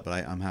on the spot, but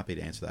I'm happy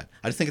to answer that.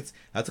 I just think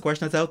that's a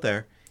question that's out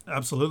there.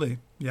 Absolutely.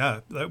 Yeah.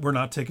 We're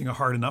not taking a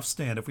hard enough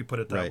stand if we put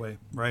it that way.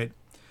 Right.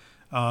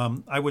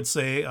 I would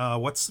say,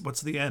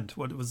 what's the end?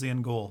 What was the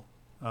end goal?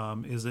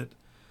 Is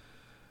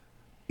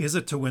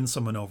it to win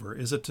someone over?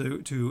 Is it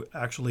to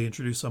actually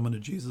introduce someone to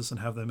Jesus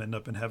and have them end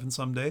up in heaven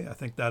someday? I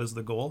think that is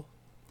the goal.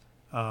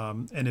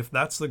 And if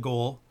that's the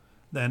goal,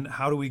 then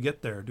how do we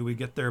get there? Do we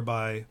get there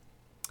by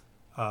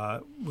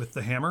with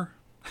the hammer?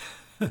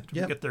 Do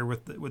we get there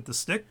with the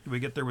stick? Do we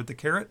get there with the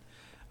carrot?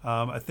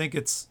 I think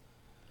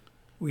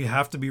we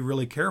have to be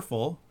really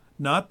careful.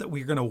 Not that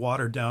we're going to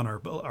water down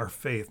our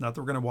faith. Not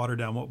that we're going to water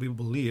down what we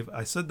believe.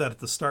 I said that at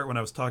the start when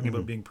I was talking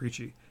about being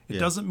preachy. It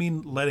doesn't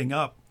mean letting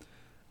up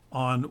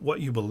on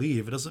what you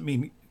believe. It doesn't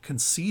mean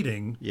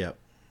conceding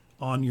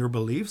on your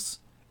beliefs.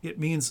 It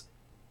means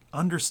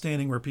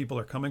understanding where people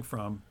are coming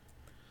from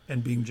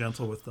and being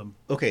gentle with them.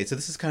 Okay, so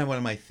this is kind of one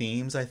of my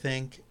themes, I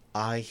think.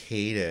 I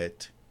hate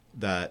it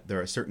that there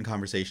are certain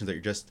conversations that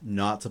you're just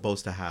not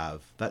supposed to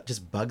have. That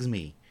just bugs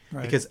me.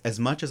 Right. Because as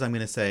much as I'm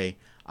going to say,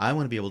 I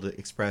want to be able to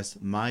express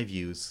my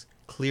views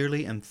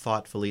clearly and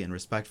thoughtfully and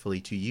respectfully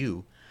to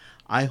you,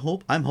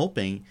 I'm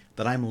hoping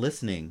that I'm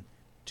listening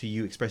to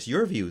you express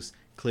your views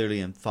clearly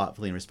and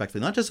thoughtfully and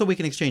respectfully, not just so we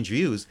can exchange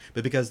views,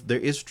 but because there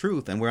is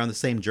truth and we're on the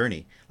same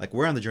journey. Like,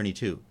 we're on the journey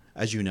too,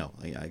 as you know.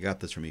 I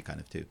got this from you kind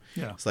of too.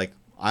 Yeah. It's like,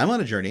 I'm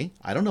on a journey.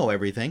 I don't know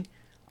everything.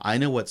 I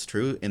know what's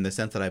true in the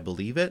sense that I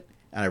believe it,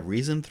 and I've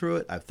reasoned through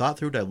it, I've thought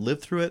through it, I've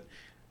lived through it,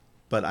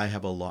 but I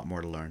have a lot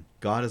more to learn.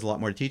 God has a lot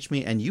more to teach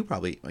me, and you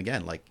probably,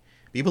 again, like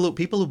People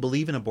who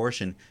believe in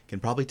abortion can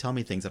probably tell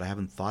me things that I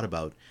haven't thought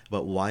about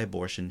why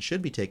abortion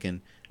should be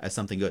taken as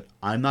something good.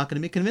 I'm not going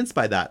to be convinced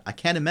by that. I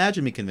can't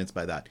imagine being convinced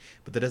by that.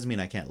 But that doesn't mean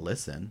I can't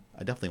listen.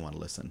 I definitely want to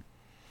listen.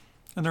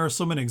 And there are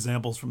so many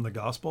examples from the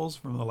Gospels,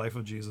 from the life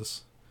of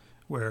Jesus,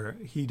 where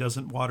he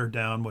doesn't water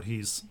down what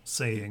he's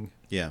saying.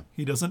 Yeah.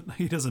 He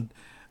doesn't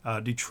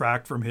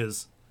detract from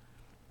his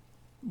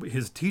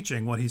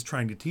teaching, what he's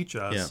trying to teach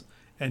us. Yeah.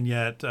 And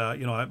yet,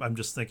 I'm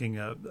just thinking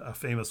a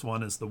famous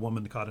one is the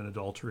woman caught in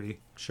adultery.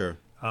 Sure.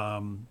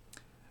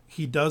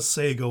 He does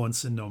say, "Go and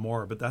sin no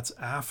more," but that's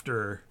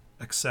after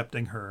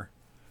accepting her,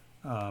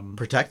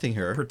 Protecting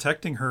her from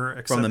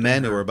the from the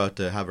men who were about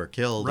to have her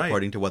killed, Right.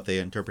 according to what they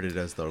interpreted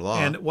as their law.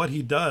 And what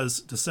he does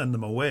to send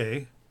them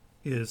away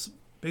is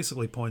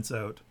basically points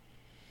out,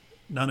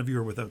 none of you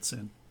are without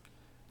sin,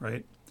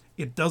 right?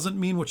 It doesn't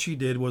mean what she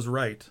did was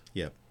right.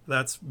 yeah.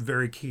 That's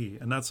very key.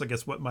 And that's, I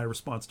guess, what my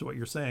response to what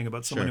you're saying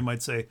about someone Sure. who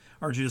might say,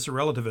 aren't you just a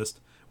relativist?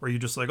 Where you're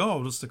just like,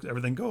 oh, just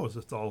everything goes.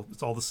 It's all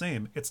the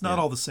same. It's not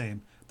Yeah. all the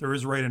same. There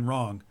is right and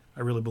wrong.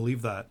 I really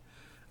believe that.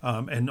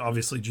 And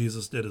obviously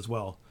Jesus did as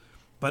well.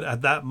 But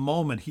at that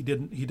moment, he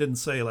didn't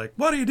say like,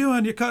 what are you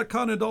doing? You caught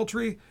in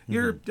adultery.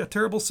 You're a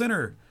terrible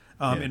sinner.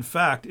 Yeah. In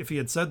fact, if he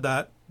had said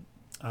that,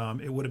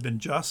 it would have been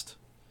just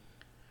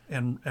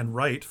and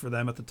right for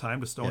them at the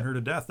time to stone Yeah. her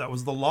to death. That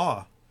was the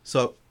law.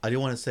 So I do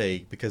want to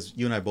say, because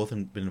you and I both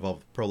have been involved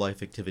with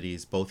pro-life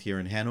activities, both here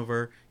in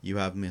Hanover, you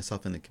have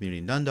myself in the community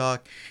in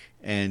Dundalk,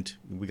 and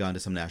we got into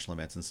some national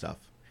events and stuff.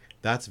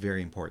 That's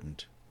very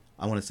important.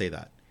 I want to say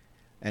that.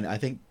 And I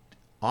think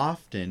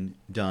often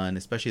done,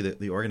 especially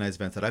the organized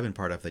events that I've been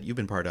part of, that you've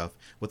been part of,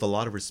 with a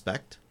lot of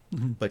respect,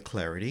 but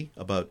clarity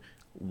about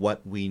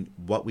what we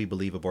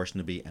believe abortion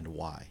to be and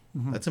why.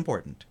 That's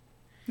important.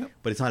 Yep.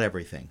 But it's not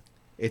everything.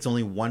 It's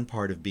only one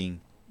part of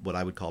being what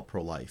I would call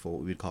pro-life, or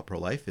what we would call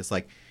pro-life. It's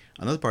like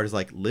another part is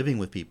like living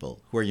with people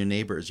who are your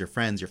neighbors, your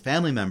friends, your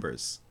family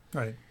members.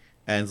 Right.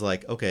 And it's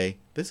like, okay,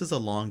 this is a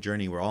long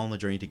journey. We're all on the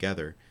journey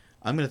together.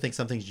 I'm going to think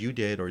some things you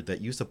did or that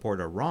you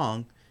support are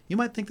wrong. You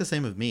might think the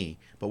same of me,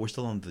 but we're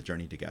still on the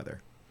journey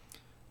together.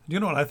 You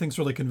know what I think is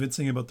really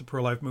convincing about the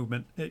pro-life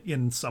movement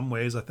in some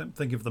ways? I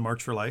think of the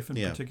March for Life in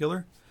Yeah.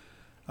 particular.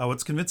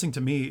 What's convincing to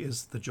me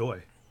is the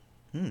joy.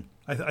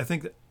 I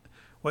think that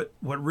what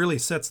really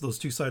sets those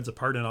two sides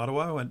apart in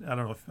Ottawa, and I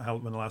don't know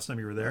when the last time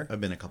you were there.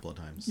 I've been a couple of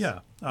times. Yeah.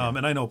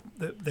 And I know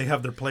that they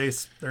have their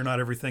place. They're not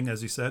everything,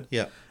 as you said.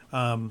 Yeah.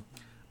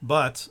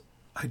 But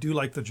I do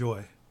like the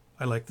joy.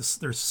 I like this.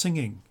 There's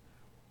singing.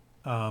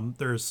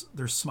 There's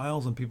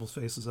smiles on people's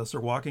faces as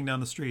they're walking down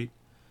the street.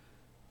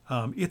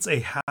 It's a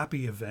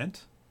happy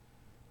event.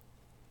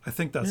 I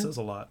think that says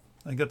a lot.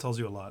 I think that tells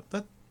you a lot.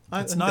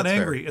 It's not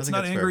angry. It's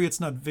not angry. It's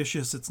not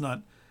vicious. It's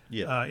not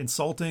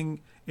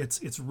insulting.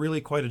 It's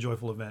really quite a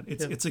joyful event.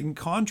 It's in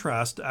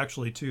contrast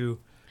actually to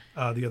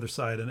the other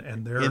side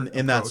and their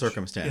in that approach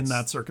circumstance. In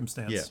that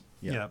circumstance.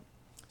 Yeah.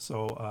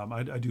 So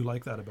I do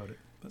like that about it.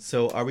 But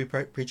So are we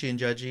preachy and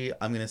judgy?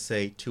 I'm going to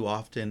say too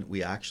often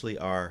we actually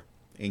are,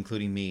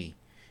 including me.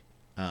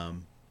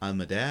 I'm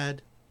a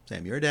dad.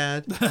 Sam, you're a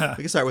dad. We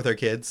can start with our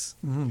kids.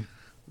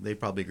 They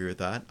probably agree with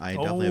that. I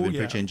definitely have been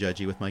preachy and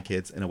judgy with my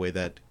kids in a way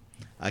that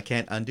I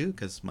can't undo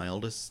because my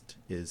oldest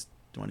is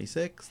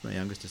 26, my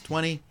youngest is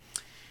 20.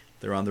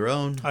 They're on their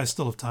own. I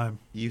still have time,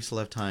 You still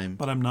have time.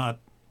 but I'm not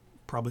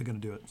probably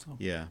going to do it. So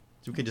Yeah.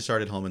 So we can just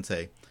start at home and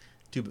say,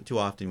 too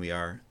often we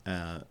are.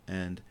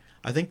 And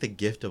I think the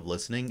gift of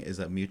listening is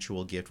a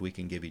mutual gift we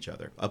can give each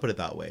other. I'll put it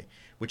that way,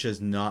 which is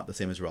not the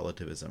same as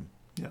relativism.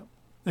 yeah,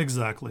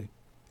 exactly.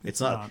 It's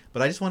not.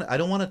 But I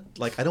don't want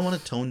to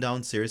tone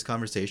down serious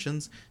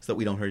conversations so that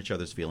we don't hurt each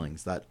other's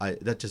feelings. That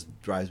just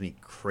drives me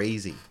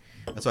crazy.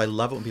 That's why I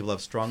love it when people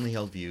have strongly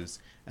held views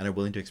and are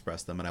willing to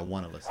express them, and I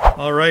want to listen.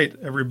 All right,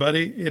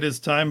 everybody, it is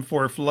time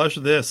for Flush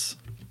This.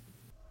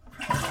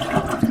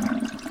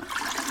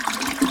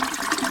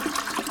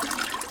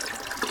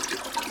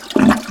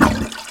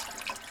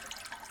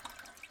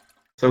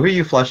 So who are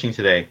you flushing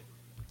today?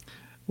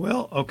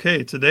 Well,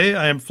 okay, today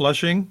I am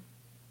flushing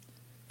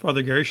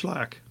Father Gary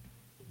Schlack.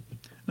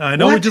 Now I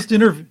know we What? just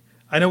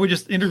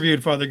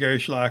interviewed Father Gary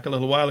Schlack a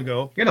little while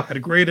ago. You know- Had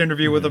a great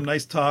interview with him,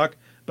 nice talk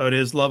about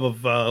his love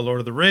of Lord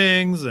of the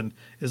Rings and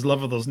his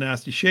love of those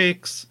nasty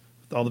shakes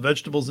with all the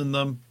vegetables in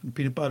them and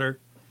peanut butter.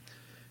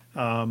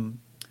 And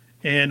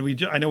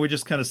I know we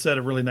just kind of said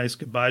a really nice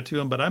goodbye to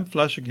him, but I'm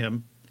flushing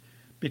him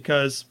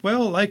because,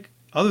 well, like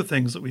other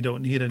things that we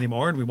don't need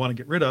anymore and we want to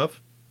get rid of,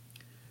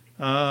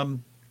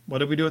 what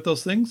do we do with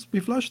those things? We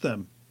flush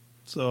them.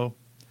 So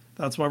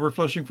that's why we're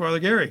flushing Father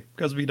Gary,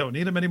 because we don't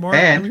need him anymore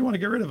and we want to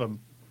get rid of him.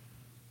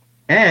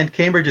 And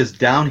Cambridge is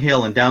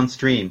downhill and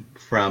downstream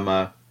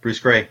from Bruce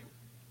Gray.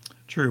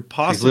 True,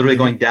 possibly. He's literally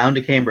going down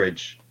to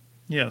Cambridge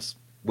Yes.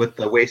 with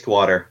the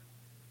wastewater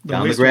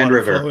down the wastewater Grand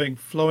River.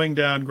 flowing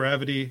down,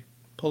 gravity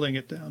pulling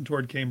it down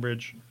toward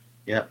Cambridge.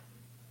 Yep.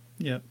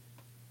 Yep.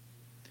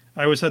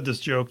 I always had this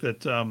joke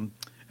that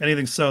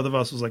anything south of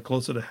us was like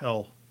closer to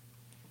hell.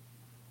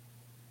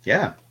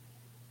 Yeah.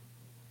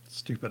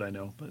 Stupid, I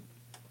know, but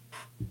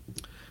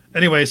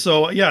Anyway,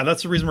 so yeah,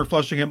 that's the reason we're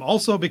flushing him.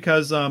 Also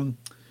because,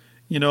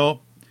 you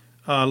know,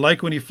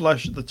 like when you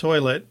flush the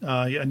toilet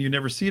and you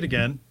never see it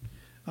again.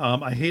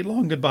 I hate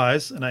long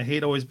goodbyes, and I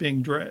hate always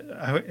being.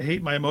 I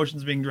hate my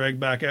emotions being dragged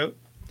back out.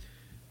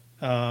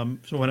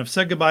 So when I've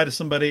said goodbye to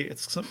somebody,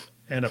 it's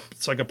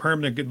like a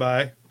permanent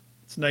goodbye.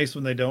 It's nice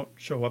when they don't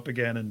show up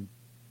again and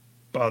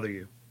bother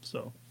you.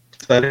 So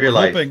Out of your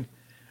life.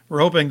 We're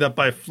hoping that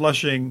by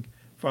flushing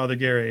Father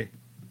Gary,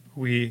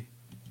 we,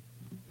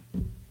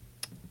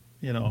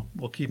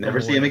 we'll keep Never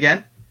see him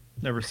again?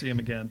 Never see him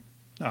again.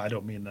 No, I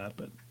don't mean that,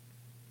 but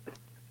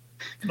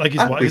like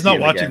he's We he's see not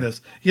him watching again.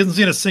 this. He hasn't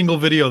seen a single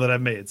video that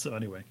I've made. So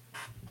anyway,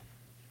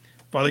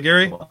 Father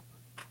Gary,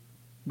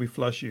 we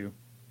flush you.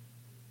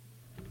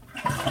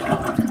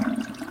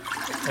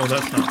 Oh,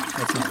 that's not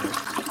it.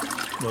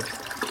 Whoops.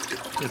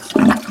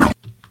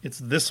 It's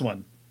this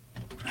one.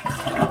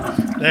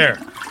 There.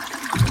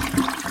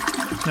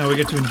 Now we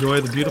get to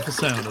enjoy the beautiful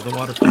sound of the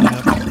water coming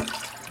up.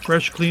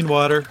 Fresh, clean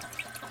water.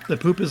 The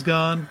poop is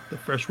gone. The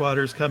fresh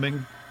water is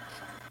coming.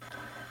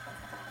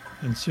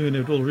 And soon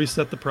it will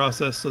reset the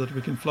process so that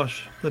we can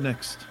flush the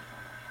next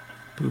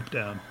poop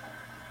down.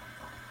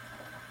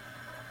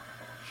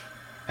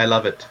 I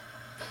love it.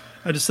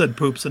 I just said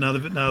poop, so now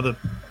the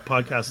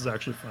podcast is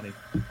actually funny.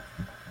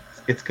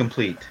 It's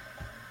complete.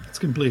 It's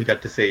complete. You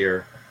got to say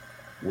your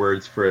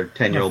words for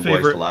 10-year-old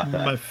boys to laugh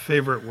at. My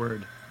favorite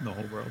word in the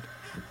whole world.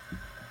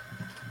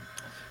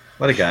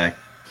 What a guy.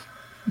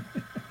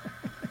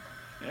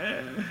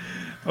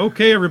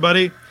 Okay,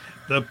 everybody.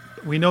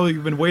 We know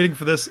you've been waiting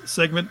for this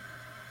segment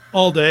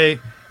all day.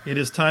 It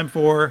is time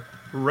for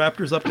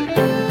Raptors Update.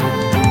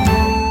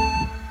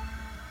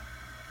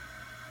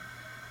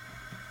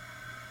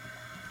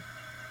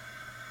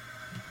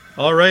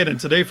 All right, and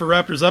today for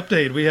Raptors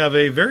Update, we have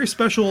a very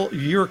special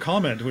viewer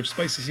comment, which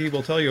Spicy C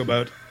will tell you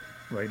about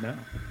right now.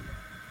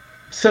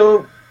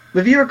 So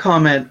the viewer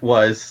comment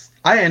was,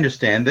 I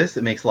understand this.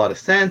 It makes a lot of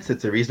sense.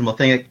 It's a reasonable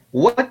thing. Like,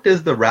 what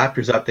does the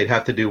Raptors Update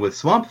have to do with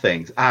Swamp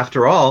Things?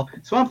 After all,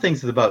 Swamp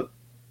Things is about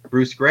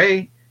Bruce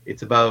Gray.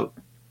 It's about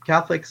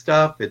Catholic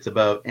stuff. It's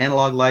about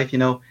analog life.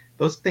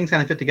 Those things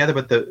kind of fit together.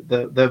 But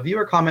the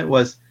viewer comment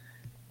was,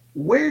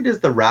 where does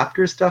the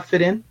Raptors stuff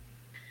fit in?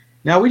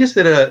 Now, we just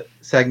did a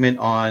segment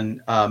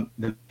on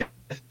the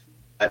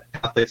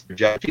Catholics are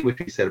judgy, which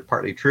we said is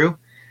partly true.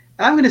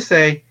 And I'm going to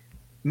say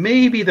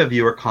maybe the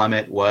viewer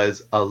comment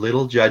was a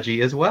little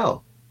judgy as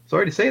well.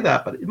 Sorry to say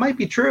that, but it might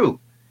be true.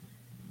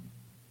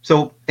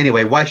 So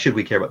anyway, why should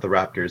we care about the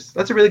Raptors?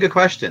 That's a really good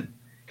question.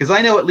 Because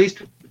I know at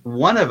least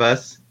one of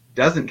us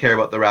doesn't care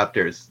about the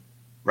Raptors.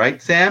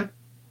 Right, Sam?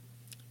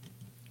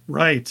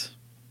 Right.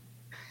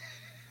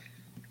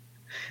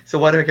 So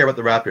why do I care about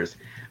the Raptors?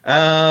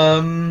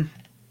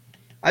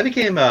 I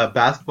became a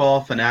basketball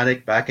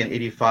fanatic back in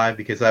 '85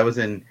 because I was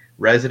in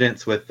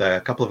residence with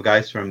a couple of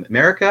guys from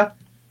America,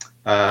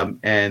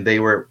 and they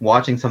were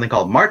watching something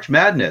called March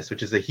Madness,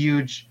 which is a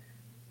huge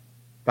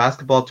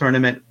basketball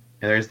tournament.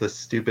 And there's the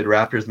stupid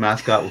Raptors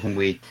mascot whom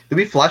did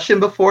we flush him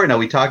before? No,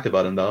 we talked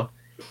about him though.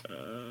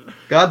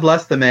 God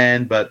bless the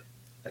man, but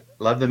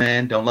love the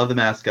man, don't love the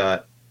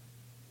mascot.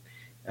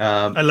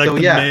 I like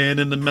the man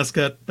and the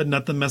mascot, but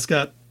not the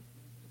mascot.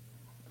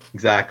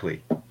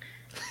 Exactly.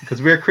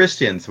 Because we're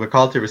Christians. We're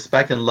called to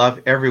respect and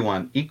love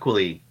everyone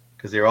equally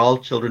because they're all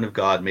children of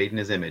God made in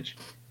his image.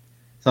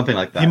 Something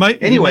like that.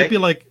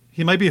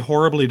 He might be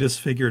horribly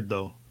disfigured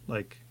though.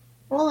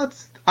 Well,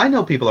 I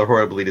know people are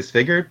horribly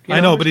disfigured. I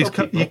know, but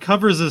he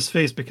covers his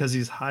face because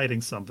he's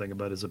hiding something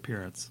about his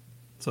appearance.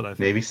 That's what I think.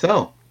 Maybe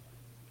so.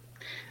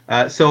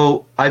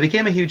 So I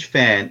became a huge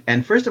fan.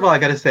 And first of all, I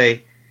got to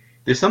say,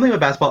 there's something about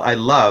basketball I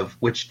love,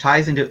 which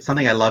ties into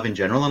something I love in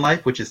general in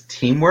life, which is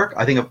teamwork.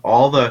 I think of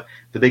all the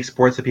big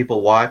sports that people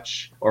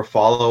watch or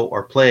follow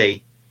or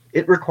play,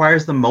 it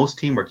requires the most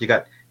teamwork. You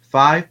got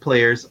 5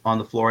 players on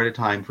the floor at a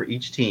time for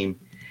each team,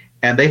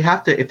 and they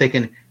have to, if they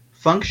can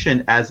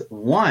function as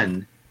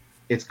one,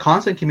 it's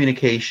constant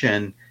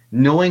communication,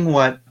 knowing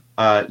what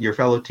your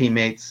fellow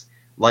teammates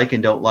like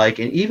and don't like,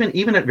 and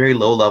even at very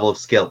low level of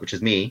skill, which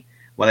is me,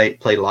 when I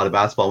played a lot of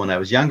basketball when I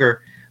was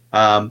younger.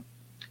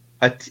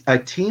 A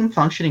team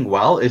functioning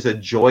well is a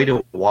joy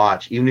to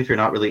watch, even if you're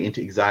not really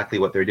into exactly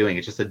what they're doing.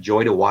 It's just a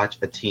joy to watch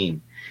a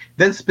team.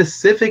 Then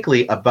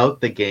specifically about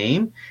the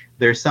game,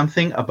 there's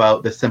something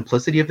about the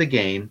simplicity of the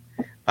game,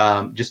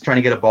 just trying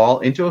to get a ball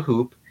into a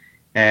hoop,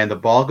 and the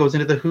ball goes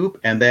into the hoop,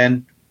 and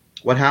then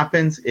what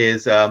happens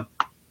is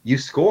you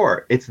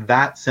score. It's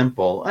that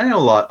simple. I know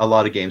a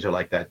lot of games are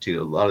like that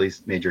too, a lot of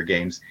these major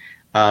games.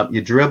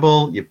 You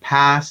dribble, you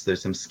pass,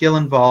 there's some skill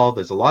involved,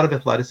 there's a lot of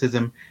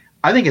athleticism.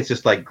 I think it's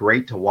just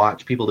great to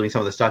watch people doing some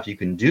of the stuff you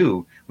can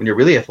do when you're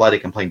really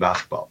athletic and playing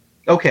basketball.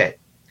 Okay,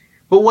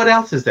 but what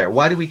else is there?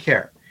 Why do we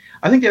care?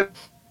 I think that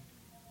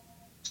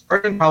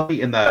starting probably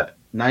in the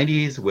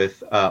 90s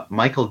with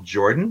Michael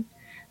Jordan,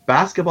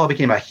 basketball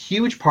became a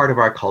huge part of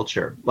our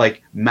culture,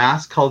 like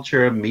mass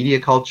culture, media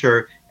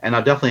culture, and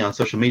definitely on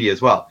social media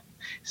as well.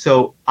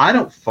 So I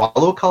don't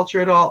follow culture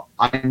at all.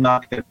 I'm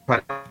not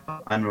I'm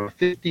in my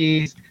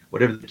 50s,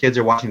 whatever the kids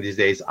are watching these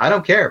days. I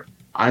don't care.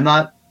 I'm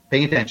not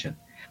paying attention.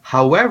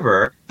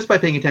 However, just by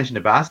paying attention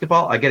to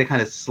basketball, I get to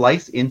kind of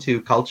slice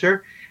into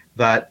culture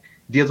that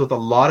deals with a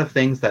lot of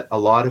things that a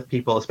lot of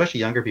people, especially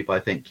younger people, I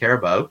think, care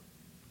about.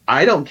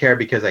 I don't care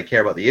because I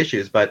care about the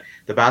issues, but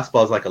the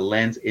basketball is like a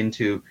lens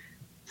into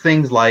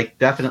things like,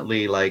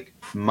 definitely like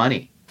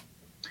money.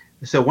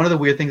 So one of the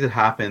weird things that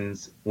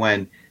happens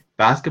when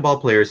basketball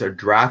players are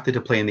drafted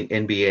to play in the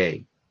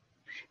NBA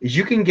is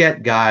you can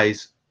get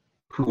guys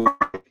who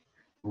are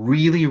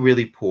really,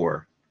 really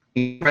poor,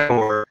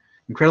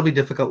 incredibly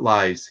difficult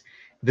lives.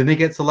 Then they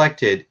get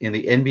selected in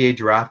the NBA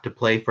draft to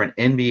play for an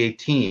NBA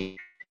team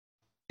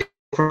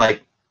from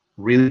like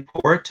really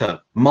poor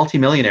to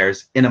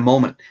multimillionaires in a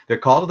moment. They're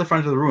called to the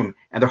front of the room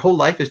and their whole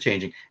life is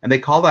changing. And they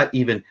call that,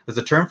 even, there's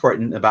a term for it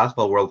in the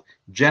basketball world,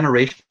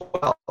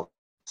 generational wealth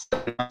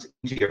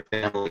into your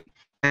family.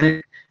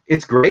 And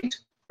it's great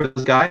for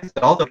those guys,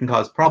 but also can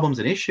cause problems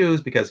and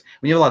issues because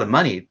when you have a lot of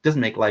money, it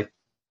doesn't make life.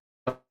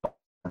 You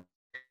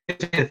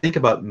have to think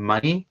about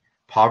money,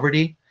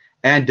 poverty,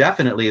 and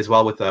definitely as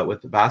well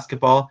with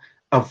basketball,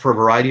 for a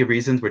variety of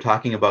reasons. We're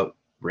talking about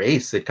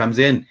race. It comes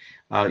in.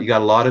 You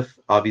got a lot of,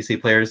 obviously,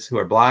 players who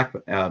are black,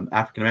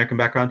 African-American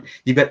background.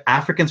 You've got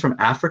Africans from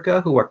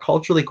Africa who are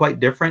culturally quite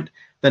different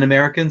than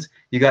Americans.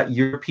 You got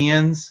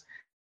Europeans.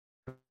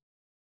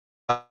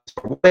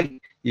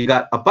 You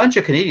got a bunch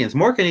of Canadians,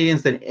 more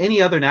Canadians than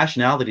any other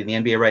nationality in the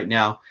NBA right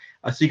now.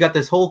 So you got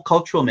this whole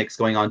cultural mix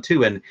going on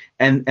too. And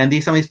some of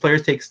these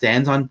players take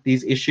stands on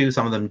these issues.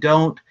 Some of them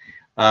don't.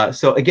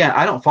 So again,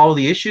 I don't follow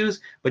the issues,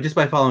 but just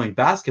by following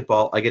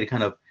basketball, I get a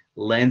kind of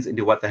lens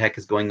into what the heck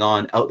is going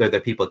on out there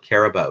that people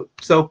care about.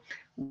 So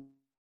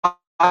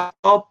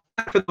all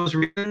for those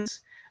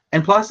reasons,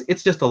 and plus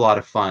it's just a lot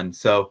of fun.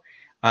 So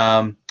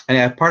and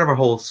part of our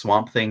whole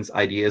Swamp Things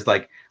idea is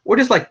like we're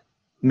just like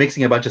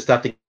mixing a bunch of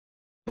stuff that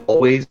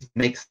always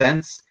makes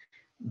sense.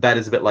 That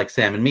is a bit like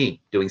Sam and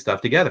me doing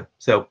stuff together.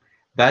 So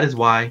that is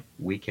why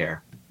we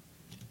care.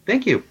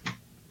 Thank you.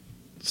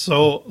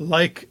 So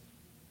like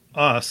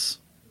us,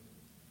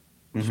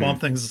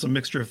 Swamp Things is a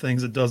mixture of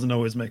things that doesn't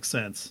always make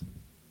sense.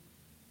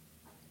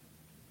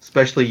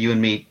 Especially you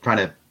and me trying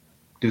to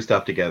do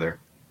stuff together.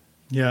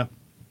 Yeah.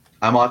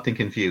 I'm often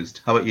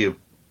confused. How about you?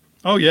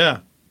 Oh, yeah.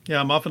 Yeah,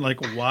 I'm often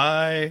like,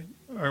 why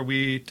are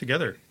we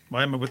together?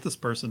 Why am I with this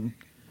person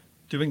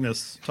doing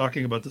this,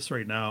 talking about this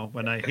right now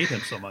when I hate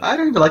him so much? I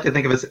don't even like to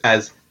think of us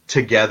as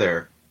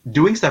together.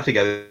 Doing stuff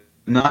together,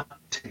 not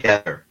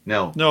together.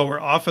 No. No, we're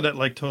often at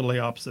like totally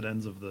opposite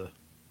ends of the...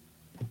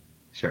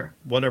 Sure.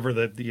 Whatever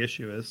the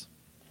issue is.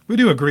 We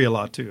do agree a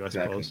lot too, I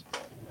suppose.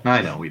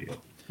 I know we do.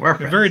 We're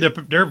friends.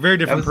 They're very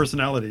different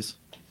personalities.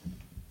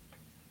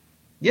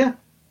 Yeah,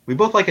 we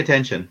both like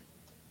attention.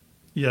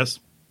 Yes.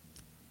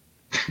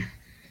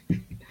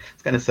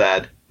 It's kind of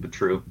sad, but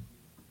true.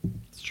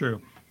 It's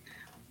true.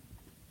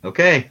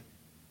 Okay,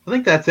 I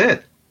think that's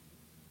it.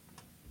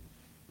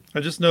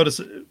 I just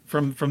noticed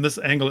from this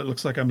angle, it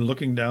looks like I'm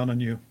looking down on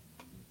you.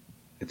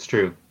 It's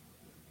true.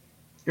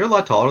 You're a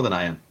lot taller than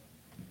I am.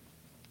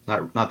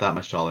 Not that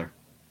much taller.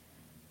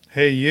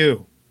 Hey,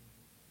 you.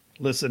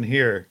 Listen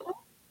here.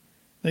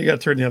 Now you got to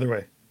turn the other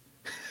way.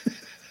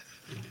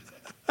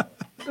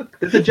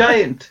 It's a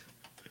giant.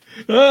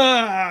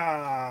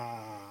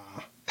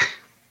 Ah!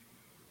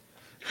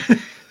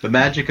 The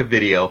magic of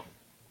video.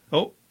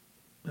 Oh,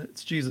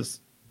 it's Jesus.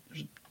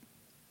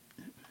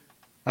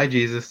 Hi,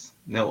 Jesus.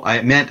 No,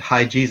 I meant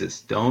hi, Jesus.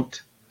 Don't.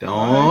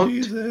 Hi,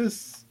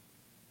 Jesus.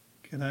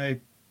 Can I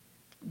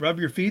rub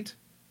your feet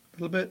a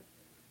little bit?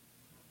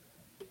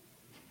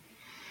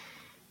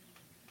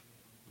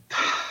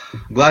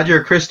 I'm glad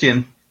you're a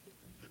Christian,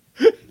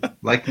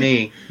 like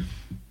me.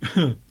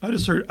 I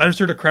just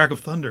heard a crack of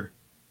thunder.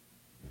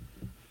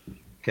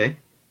 Okay.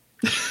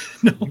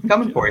 No, I'm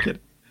coming for you.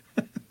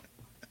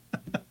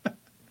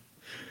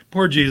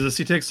 Poor Jesus.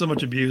 He takes so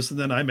much abuse, and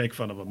then I make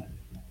fun of him.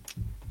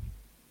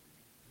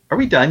 Are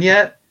we done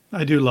yet?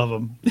 I do love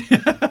him.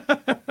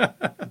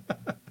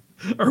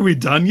 Are we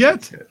done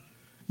yet?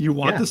 You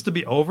want this to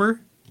be over?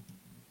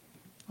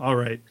 All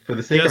right. For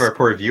the sake of our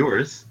poor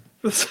viewers.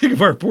 For the sake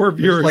of our poor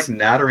viewers. It's like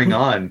nattering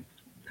on.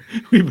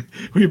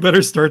 We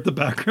better start the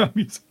background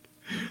music.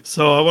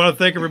 So I want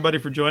to thank everybody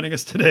for joining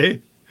us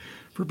today,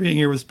 for being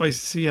here with Spicy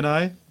C and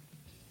I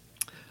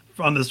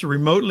on this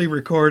remotely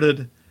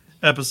recorded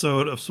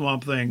episode of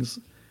Swamp Things.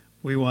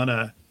 We want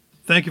to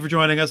thank you for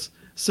joining us.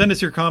 Send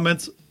us your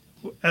comments.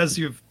 As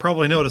you've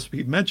probably noticed,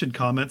 we mentioned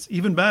comments,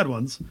 even bad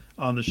ones,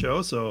 on the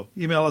show. So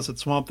email us at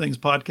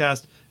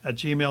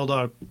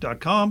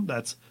swampthingspodcast@gmail.com.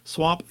 That's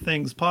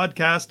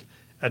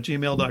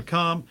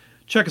swampthingspodcast@gmail.com.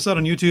 Check us out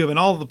on YouTube and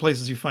all of the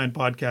places you find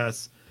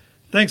podcasts.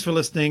 Thanks for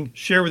listening.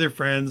 Share with your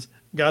friends.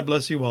 God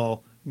bless you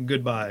all.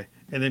 Goodbye.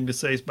 Anything to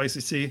say,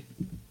 Spicy C?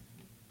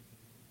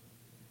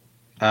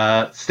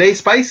 Stay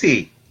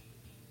spicy.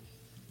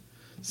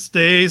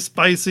 Stay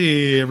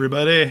spicy,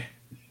 everybody.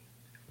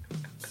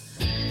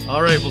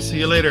 All right, we'll see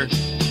you later.